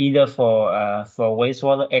either for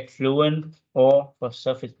wastewater effluent or for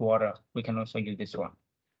surface water. We can also use this one.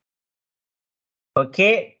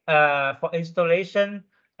 Okay, for installation,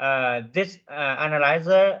 this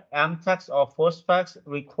analyzer, Amtax or phosphates,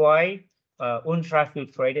 require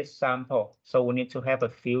ultrafiltrated sample. So we need to have a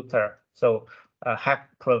filter. So Hach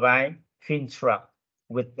provide FinTrack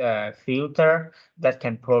with a filter that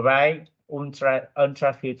can provide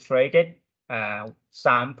ultrafiltrated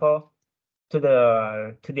sample to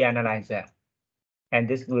the analyzer, and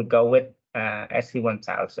this will go with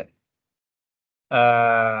SC1000.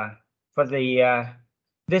 For the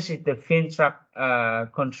this is the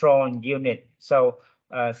FinTrack control unit. So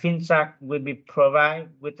FinTrack will be provided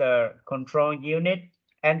with a control unit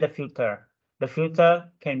and the filter. The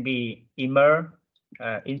filter can be immersed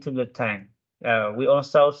into the tank. We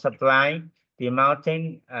also supply the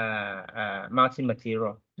mounting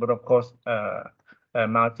material, but of course,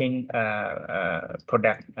 mounting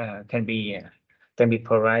product can be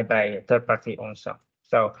provided by a third party also.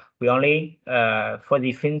 So we only for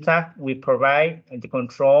the FinTrack, we provide the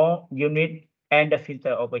control unit and the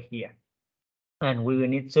filter over here, and we will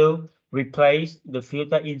need to replace the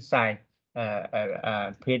filter inside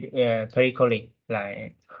periodically,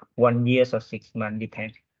 like 1 year or 6 months,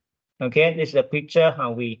 depends. Okay, this is a picture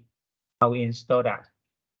how we install that,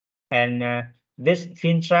 and this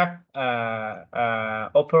FinTrack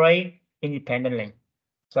operate independently.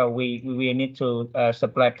 So we need to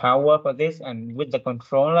supply power for this, and with the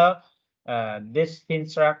controller, this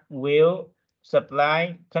FinTrack will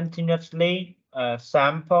supply continuously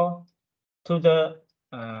sample to the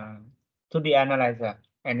analyzer,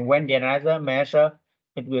 and when the analyzer measure,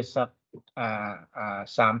 it will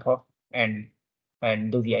sample and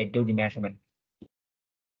do the measurement.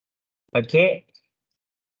 Okay.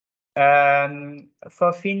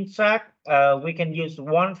 For FinTrack, we can use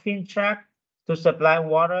one FinTrack to supply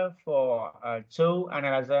water for 2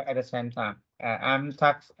 analyzers at the same time,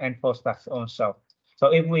 Amtax and phosphates also.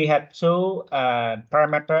 So if we have 2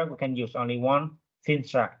 parameters, we can use only one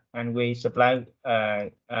FinTrack, and we supply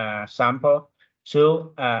sample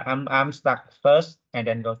to Amtax first, and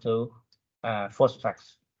then go to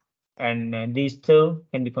phosphates. And these 2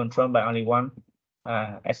 can be controlled by only one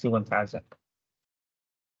SC1000.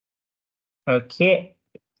 Okay.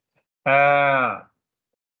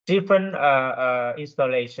 Different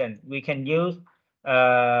installation we can use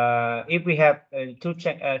if we have two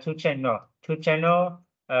channel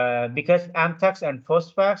because Amtax and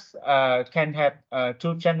phosphates can have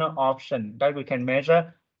 2 channel option that we can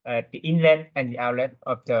measure the inlet and the outlet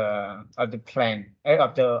of the plant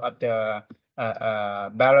of the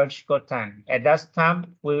biological tank. At that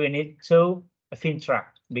time, we will need 2 FinTrack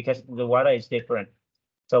because the water is different.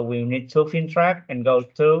 So we need 2 FinTrack and go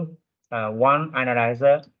to one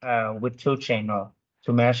analyzer with 2 channels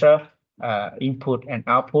to measure input and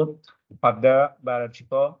output of the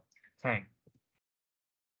biological tank.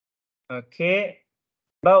 Okay,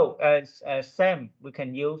 both same. We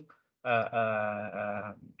can use 2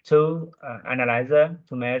 analyzer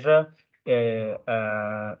to measure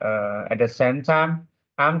at the same time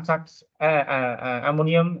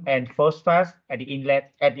ammonium and phosphorus at the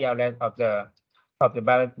inlet, at the outlet of the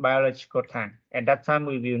biological tank. At that time,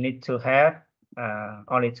 we will need to have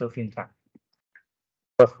only 2 filters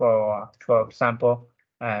for sample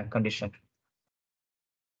condition.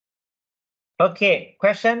 Okay,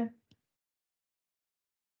 question?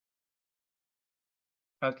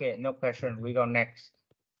 Okay, no question. We go next.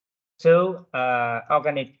 So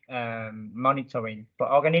organic monitoring.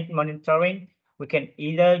 For organic monitoring, we can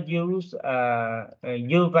either use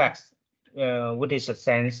UVAX, which is a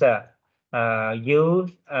sensor,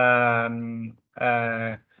 use how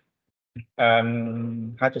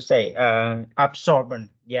to say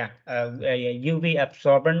absorbent, UV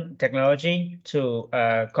absorbent technology to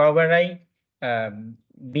correlate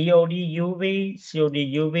BOD UV,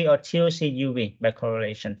 COD UV, or TOC UV by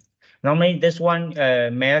correlation. Normally, this one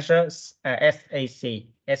measures SAC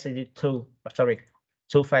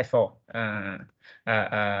 254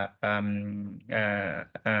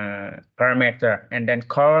 parameter, and then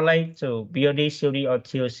correlate to BOD, COD, or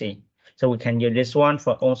TOC. So we can use this one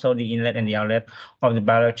for also the inlet and the outlet of the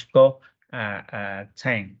biological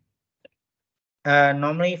tank.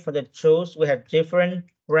 Normally for the tools, we have different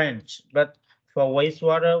range, but for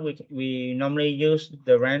wastewater, we normally use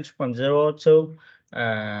the range from 0 to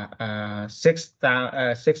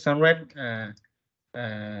 600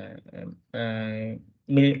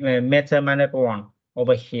 meter minus 1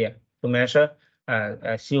 over here to measure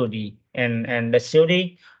COD, and the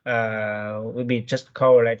COD will be just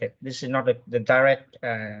correlated. This is not the direct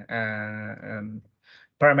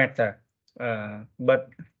parameter, but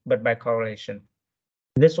by correlation.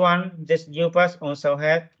 This UPass also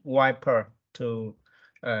have wiper to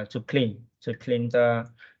clean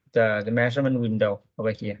the measurement window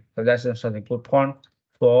over here. So that's also a good point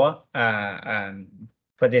for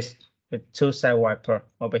this two-side wiper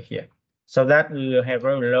over here. So that we will have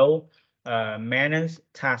very low maintenance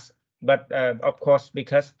task. But of course,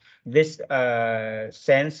 because this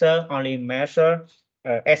sensor only measure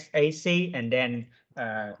SAC and then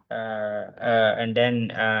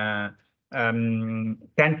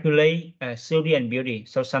calculate COD and BOD.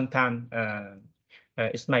 So sometimes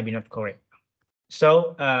it might be not correct.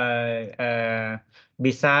 So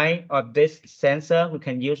beside of this sensor, we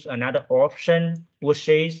can use another option, which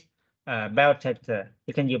is biodetector.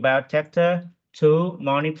 You can use biodetector to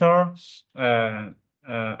monitor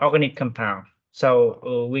organic compound.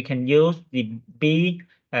 So we can use the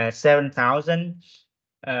B7000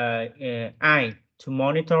 I to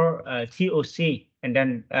monitor TOC, and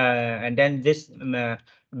then this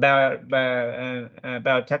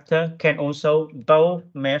biodetector can also both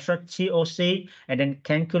measure TOC and then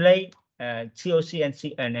calculate TOC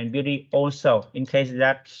and BOD also, in case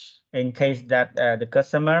that the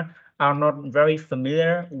customer are not very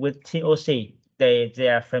familiar with TOC. They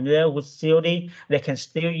are familiar with COD. They can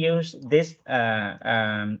still use this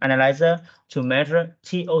analyzer to measure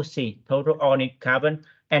TOC, total organic carbon,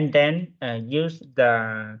 and then use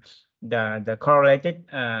the correlated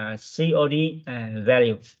COD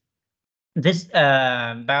value. This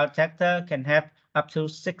biodetector can have up to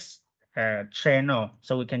 6 channel,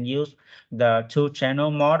 so we can use the 2-channel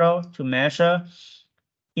model to measure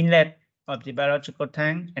inlet of the biological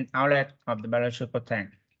tank and outlet of the biological tank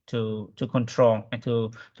to control and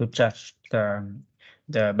to judge the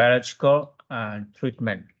biological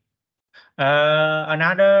treatment.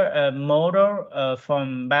 Another model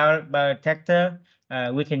from biodetector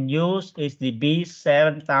we can use is the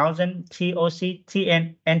B7000 TOC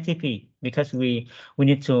TN NTP, because we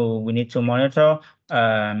need to monitor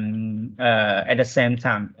at the same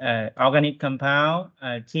time organic compound,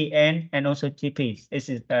 TN, and also TP. This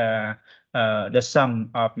is the sum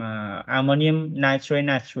of ammonium nitrate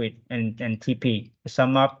and TP, the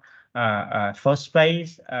sum of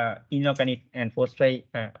phosphate inorganic and phosphate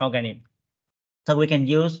organic. So we can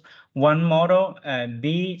use one model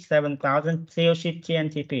B7000 TOC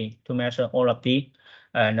TNTP to measure all of the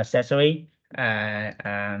necessary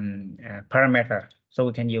parameter. So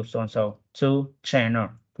we can use also 2 channel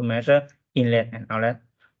to measure inlet and outlet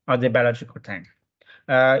of the biological tank.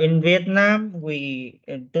 In Vietnam, we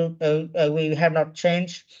have not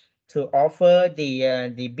changed to offer the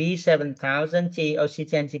B7000 TOC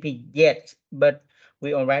TNTP yet, but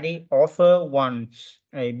we already offer one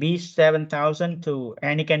a B7000 to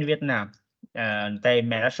Anakin Vietnam. They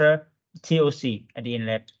measure TOC at the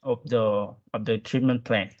inlet of the treatment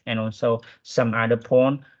plant, and also some other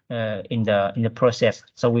point in the process.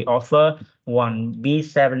 So we offer one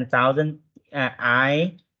B7000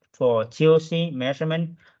 I for TOC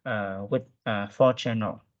measurement with 4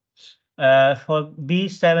 channel. For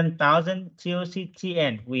B7000 TOC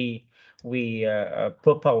TN, we we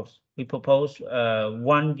propose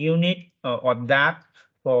one unit of that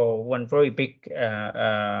for one very big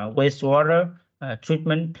wastewater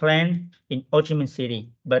treatment plant in Ho Chi Minh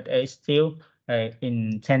City, but it's still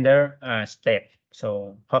in tender state.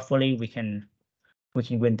 So hopefully we can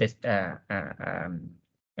win this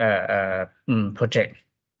project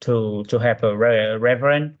to have a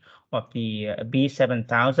reference of the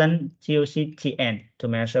B7000 TOC-TN to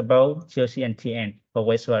measure both TOC and TN for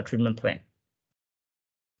wastewater treatment plant.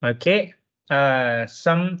 Okay,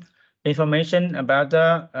 some information about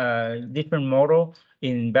the different model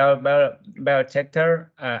in biodetector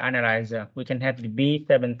analyzer. We can have the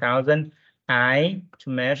B7000I to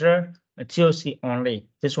measure TOC only.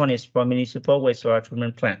 This one is for municipal wastewater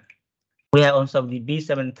treatment plant. We have also the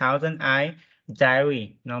B7000I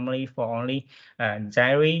dairy, normally for only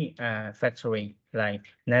dairy factory like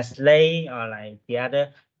Nestle or like the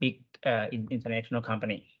other big international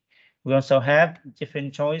company. We also have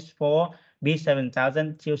different choice for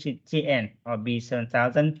B7000 TOC-TN or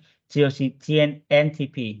B7000 TOC-TN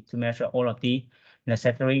NTP to measure all of the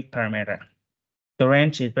necessary parameters. The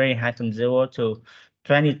range is very high from 0 to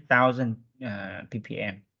 20,000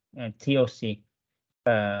 ppm TOC.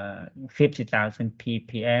 50,000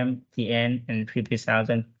 ppm TN and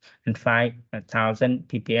 50,000 and 5,000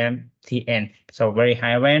 ppm TN. So very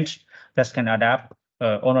high range that can adapt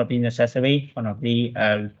all of the necessary, one of the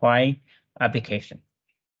required application.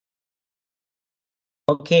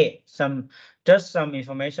 Okay, just some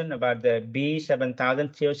information about the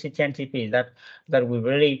B7000 TOC-10TP that we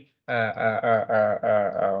really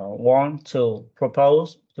want to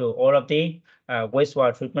propose to all of the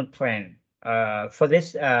wastewater treatment plant. For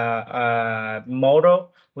this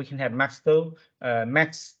model, we can have max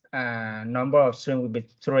number of stream will be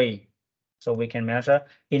 3, so we can measure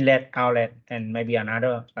inlet, outlet, and maybe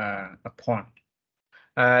another point.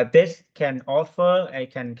 This can offer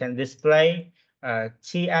can display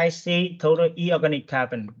TIC, total inorganic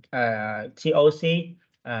carbon, TOC,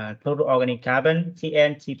 total organic carbon,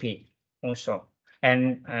 TNTP also,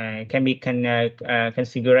 and can be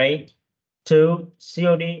configured to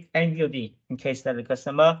COD and BOD in case that the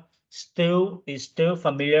customer is still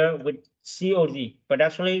familiar with COD, but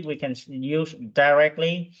actually we can use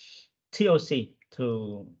directly TOC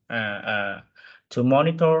to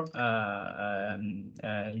monitor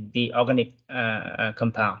the organic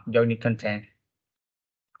compound, the organic content.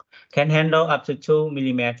 Can handle up to 2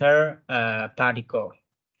 millimeter particle.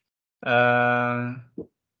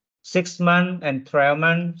 6 months and 12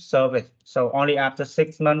 months service. So only after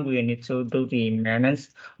 6 months we need to do the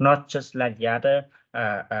maintenance, not just like the other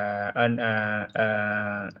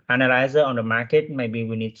analyzer on the market. Maybe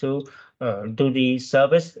we need to do the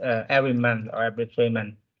service every month or every 3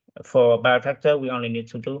 months. For biodetector, we only need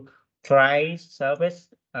to do twice service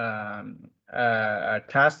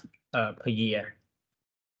task per year.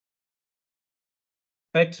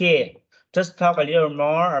 Okay, just talk a little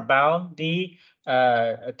more about the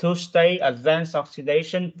two-stage advanced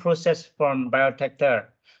oxidation process from biodetector.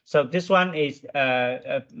 So this one is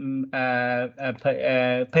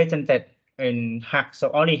patented in Hach.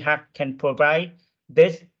 So only Hach can provide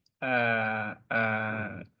this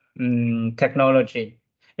technology.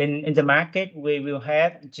 In the market, we will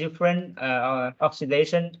have different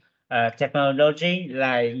oxidation technology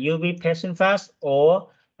like UV precision fast or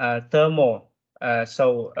thermal.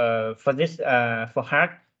 For this, for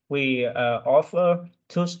Hach, we offer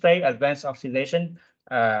two-stage advanced oxidation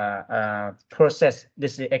process.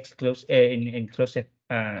 This is inclusive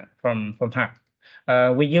from Hach.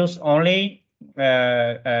 We use only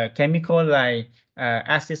chemical like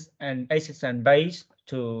acids and base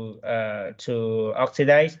to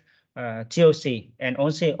oxidize TOC and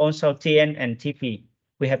also TN and TP.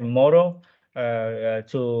 We have a model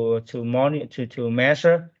to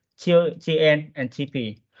measure TN and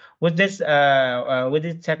TP. With this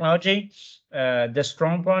technology, the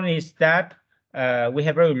strong point is that we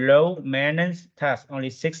have very low maintenance task,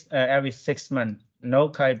 only every 6 months. No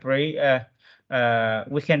calibrate.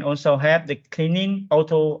 We can also have the cleaning,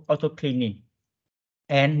 auto cleaning,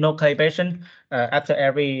 and no calibration after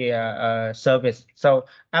every service. So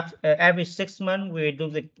after every 6 months, we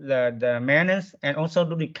do the maintenance and also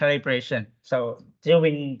do the calibration. So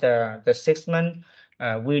during the 6 months,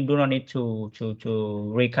 we do not need to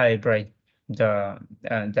recalibrate the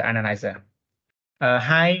analyzer.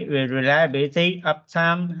 High reliability,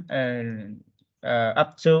 uptime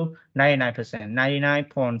up to 99%,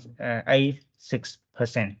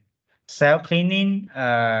 99.86%. Cell cleaning,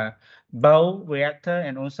 both reactor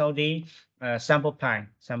and also the sample pipe,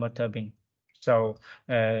 sample turbine. So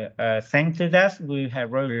thanks to that, we have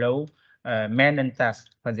very low maintenance task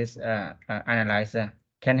for this analyzer.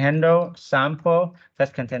 Can handle sample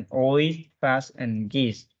that contain oil, fat, and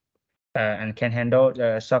yeast, and can handle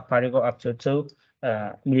the soft particle up to 2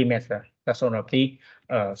 millimeter. That's one of the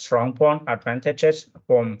strong point advantages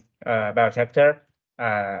from biodetector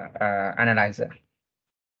analyzer.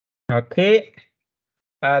 Okay,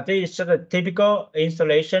 this is just a typical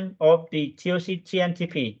installation of the TOC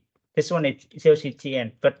TNTP. This one is TOC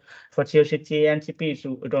TN, but for TOC TNTP, it's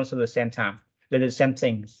also the same time. They're the same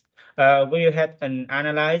things. We have an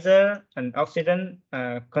analyzer, an oxygen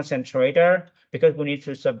concentrator, because we need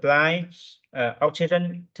to supply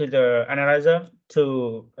oxygen to the analyzer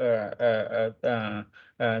to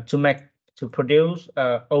produce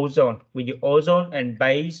ozone. We use ozone and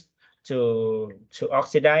base to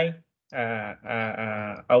oxidize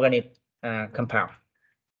organic compound.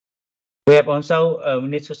 We have also we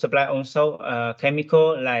need to supply also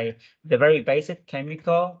chemical like the very basic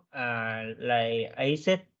chemical like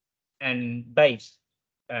acid and base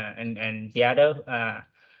and the other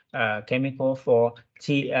chemical for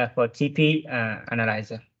TP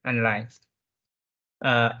analyze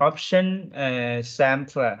option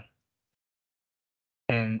sampler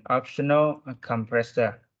and optional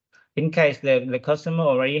compressor. In case the customer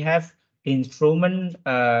already have instrument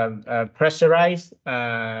pressurized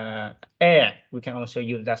air, we can also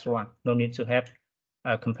use that one. No need to have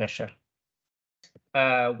a compressor.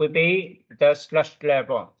 Will be the sludge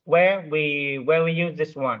level. Where we use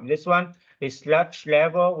this one. This one is sludge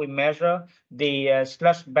level. We measure the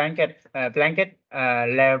sludge blanket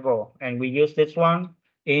level, and we use this one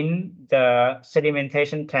in the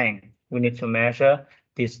sedimentation tank. We need to measure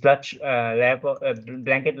the sludge level,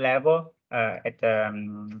 blanket level at the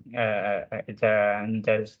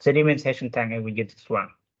sedimentation tank, and we use this one.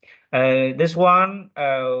 This one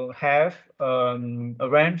have a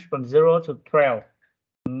range from 0 to 12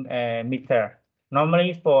 meter.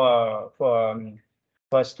 Normally for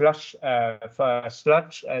sludge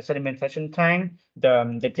sedimentation tank,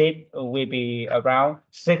 the depth will be around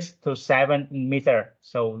 6 to 7 meter.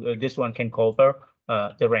 So this one can cover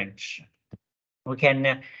the range. We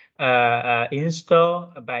can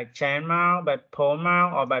install by chain mount, by pole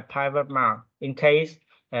mount, or by pivot mount. In case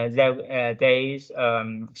there is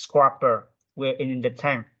scraper in the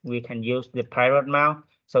tank, we can use the pivot mount,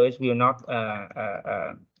 so it will not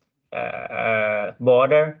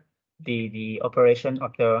border the operation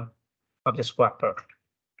of the scraper.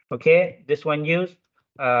 Okay, this one use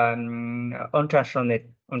ultrasonic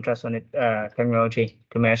technology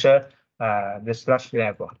to measure the sludge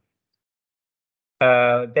level.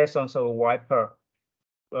 There's also a wiper,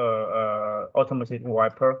 automatic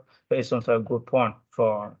wiper, but it's also a good point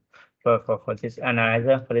for this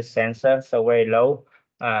analyzer, for this sensor. So very low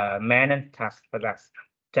maintenance task for that.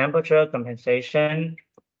 Temperature compensation,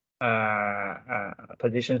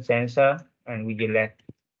 position sensor, and we select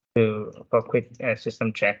for quick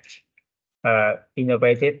system check.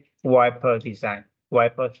 Innovative wiper design.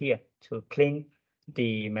 Wiper here to clean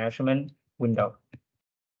the measurement window.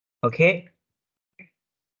 Okay.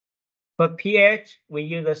 For pH, we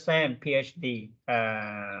use the same pHD.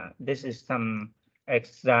 This is some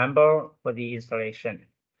example for the installation.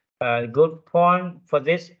 Good point for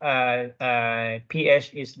this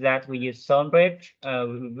pH is that we use sound bridge,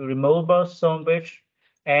 removable sound bridge,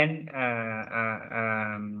 and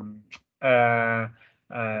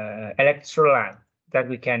electrolyte that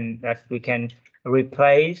we can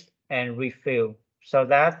replace and refill, so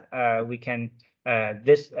that we can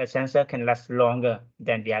this sensor can last longer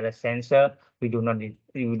than the other sensor. We do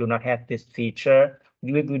not have this feature.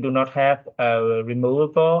 We do not have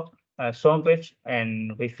removable sound bridge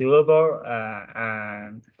and refillable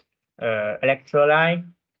electrolyte.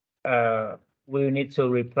 We need to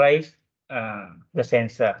replace the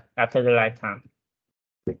sensor after the lifetime.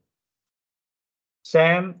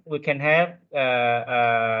 Same, we can have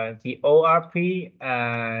the ORP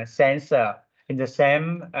sensor in the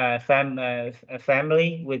same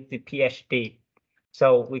family with the pHD.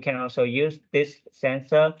 So we can also use this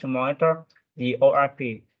sensor to monitor the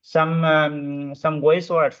ORP. Some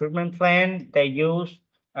wastewater treatment plant, they use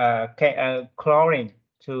chlorine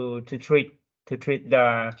to treat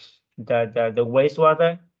the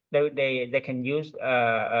wastewater. They can use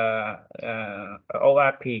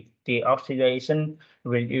ORP, the oxidation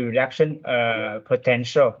reduction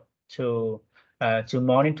potential, to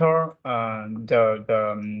monitor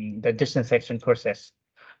the disinfection process.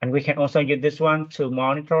 And we can also use this one to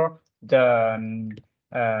monitor the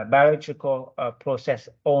biological process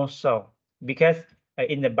also, because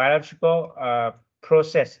in the biological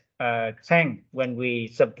process tank, when we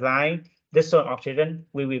supply this zone oxygen,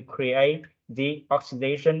 we will create the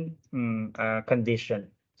oxidation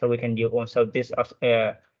condition. So we can use also this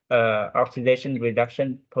oxidation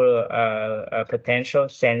reduction potential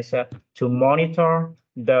sensor to monitor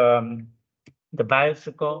the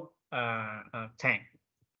biological tank.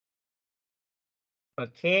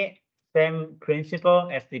 Okay, same principle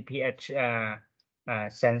as the pH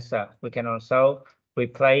sensor. We can also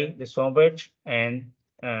replace the solvent and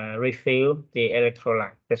refill the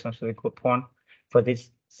electrolyte. That's also a good point for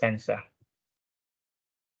this sensor.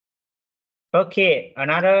 Okay,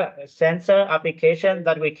 another sensor application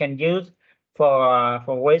that we can use for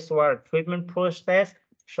wastewater treatment process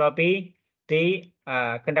shall be the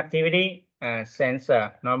conductivity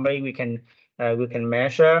sensor. Normally, we can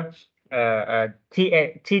measure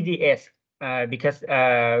TDS because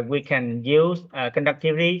we can use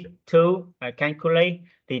conductivity to calculate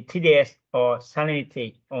the TDS or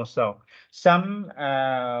salinity also. Some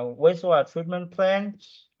wastewater treatment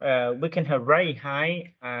plants we can have very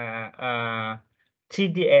high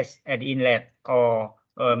TDS at the inlet, or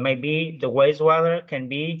maybe the wastewater can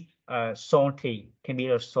be salty.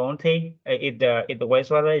 If the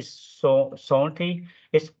wastewater is so salty,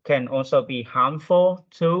 it can also be harmful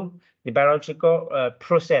to the biological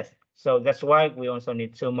process. So that's why we also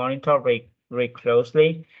need to monitor very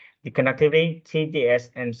closely the conductivity, TDS,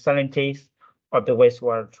 and salinity of the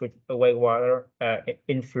wastewater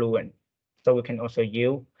influent. So we can also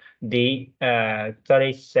use the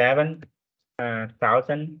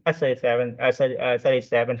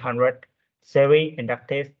 3700 series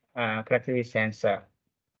inductive conductivity sensor,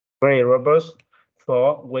 very robust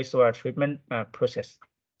for wastewater treatment process.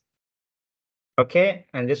 Okay,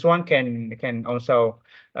 and this one can also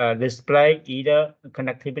display either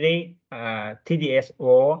conductivity, TDS,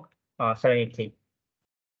 or salinity.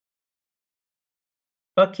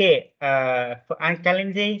 Okay, for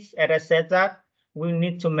alkalinity, as I said that we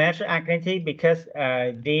need to measure alkalinity because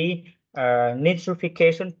the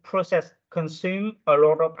nitrification process consumes a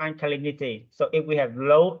lot of alkalinity. So if we have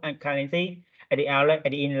low alkalinity at the outlet,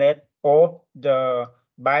 at the inlet, or the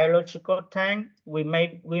biological tank, we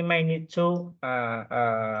may need to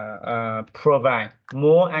provide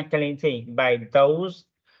more alkalinity by those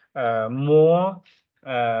more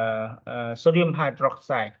sodium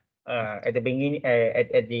hydroxide at the beginning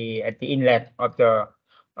at the inlet of the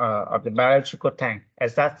biological tank.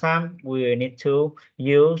 At that time, we need to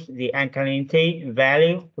use the alkalinity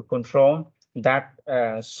value to control that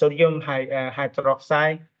sodium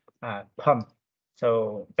hydroxide pump.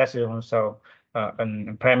 So that's also a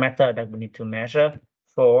parameter that we need to measure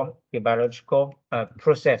for the biological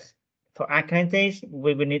process. For alkalinity,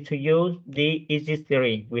 we will need to use the EZ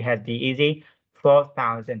series. We have the EZ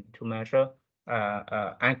 4000 to measure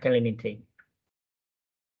alkalinity.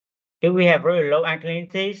 If we have very low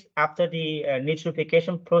alkalinity, after the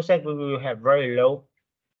nitrification process, we will have very low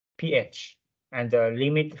pH. And the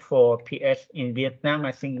limit for pH in Vietnam,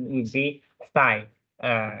 I think, will be 5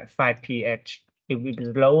 pH. If it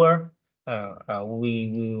is lower,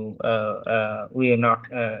 we will not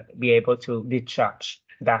be able to discharge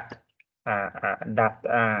that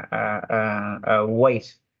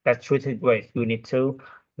waste, that treated waste. We need to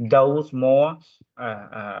dose more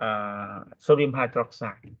sodium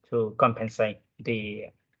hydroxide to compensate the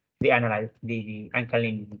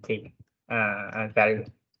alkalinity value.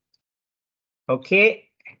 Okay,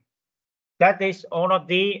 that is all of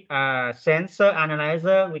the sensor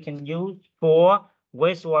analyzer we can use for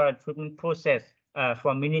wastewater treatment process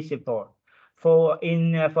for municipal. For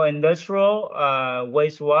industrial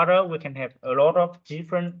wastewater, we can have a lot of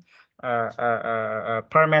different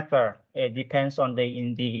parameter. It depends on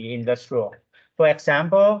the industrial. For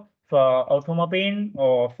example, for automobile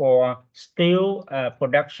or for steel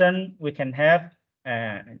production, we can have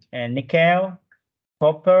nickel,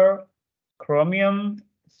 copper, chromium,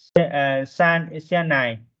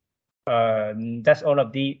 cyanide. That's all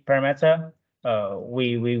of the parameter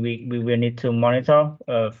we will need to monitor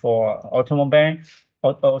for automobile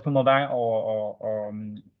or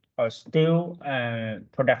steel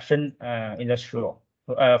production industrial.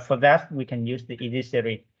 For that, we can use the EZ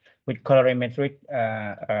series with colorimetric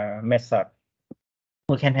method.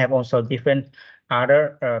 We can have also different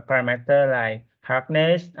other parameter like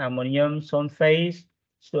hardness, ammonium sulfate,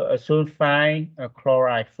 sulfide,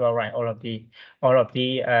 chloride, fluoride. All of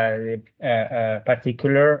the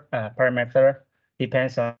particular parameter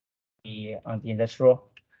depends on the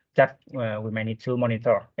industrial that we may need to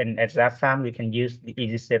monitor. And at that time, we can use the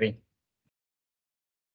EZ series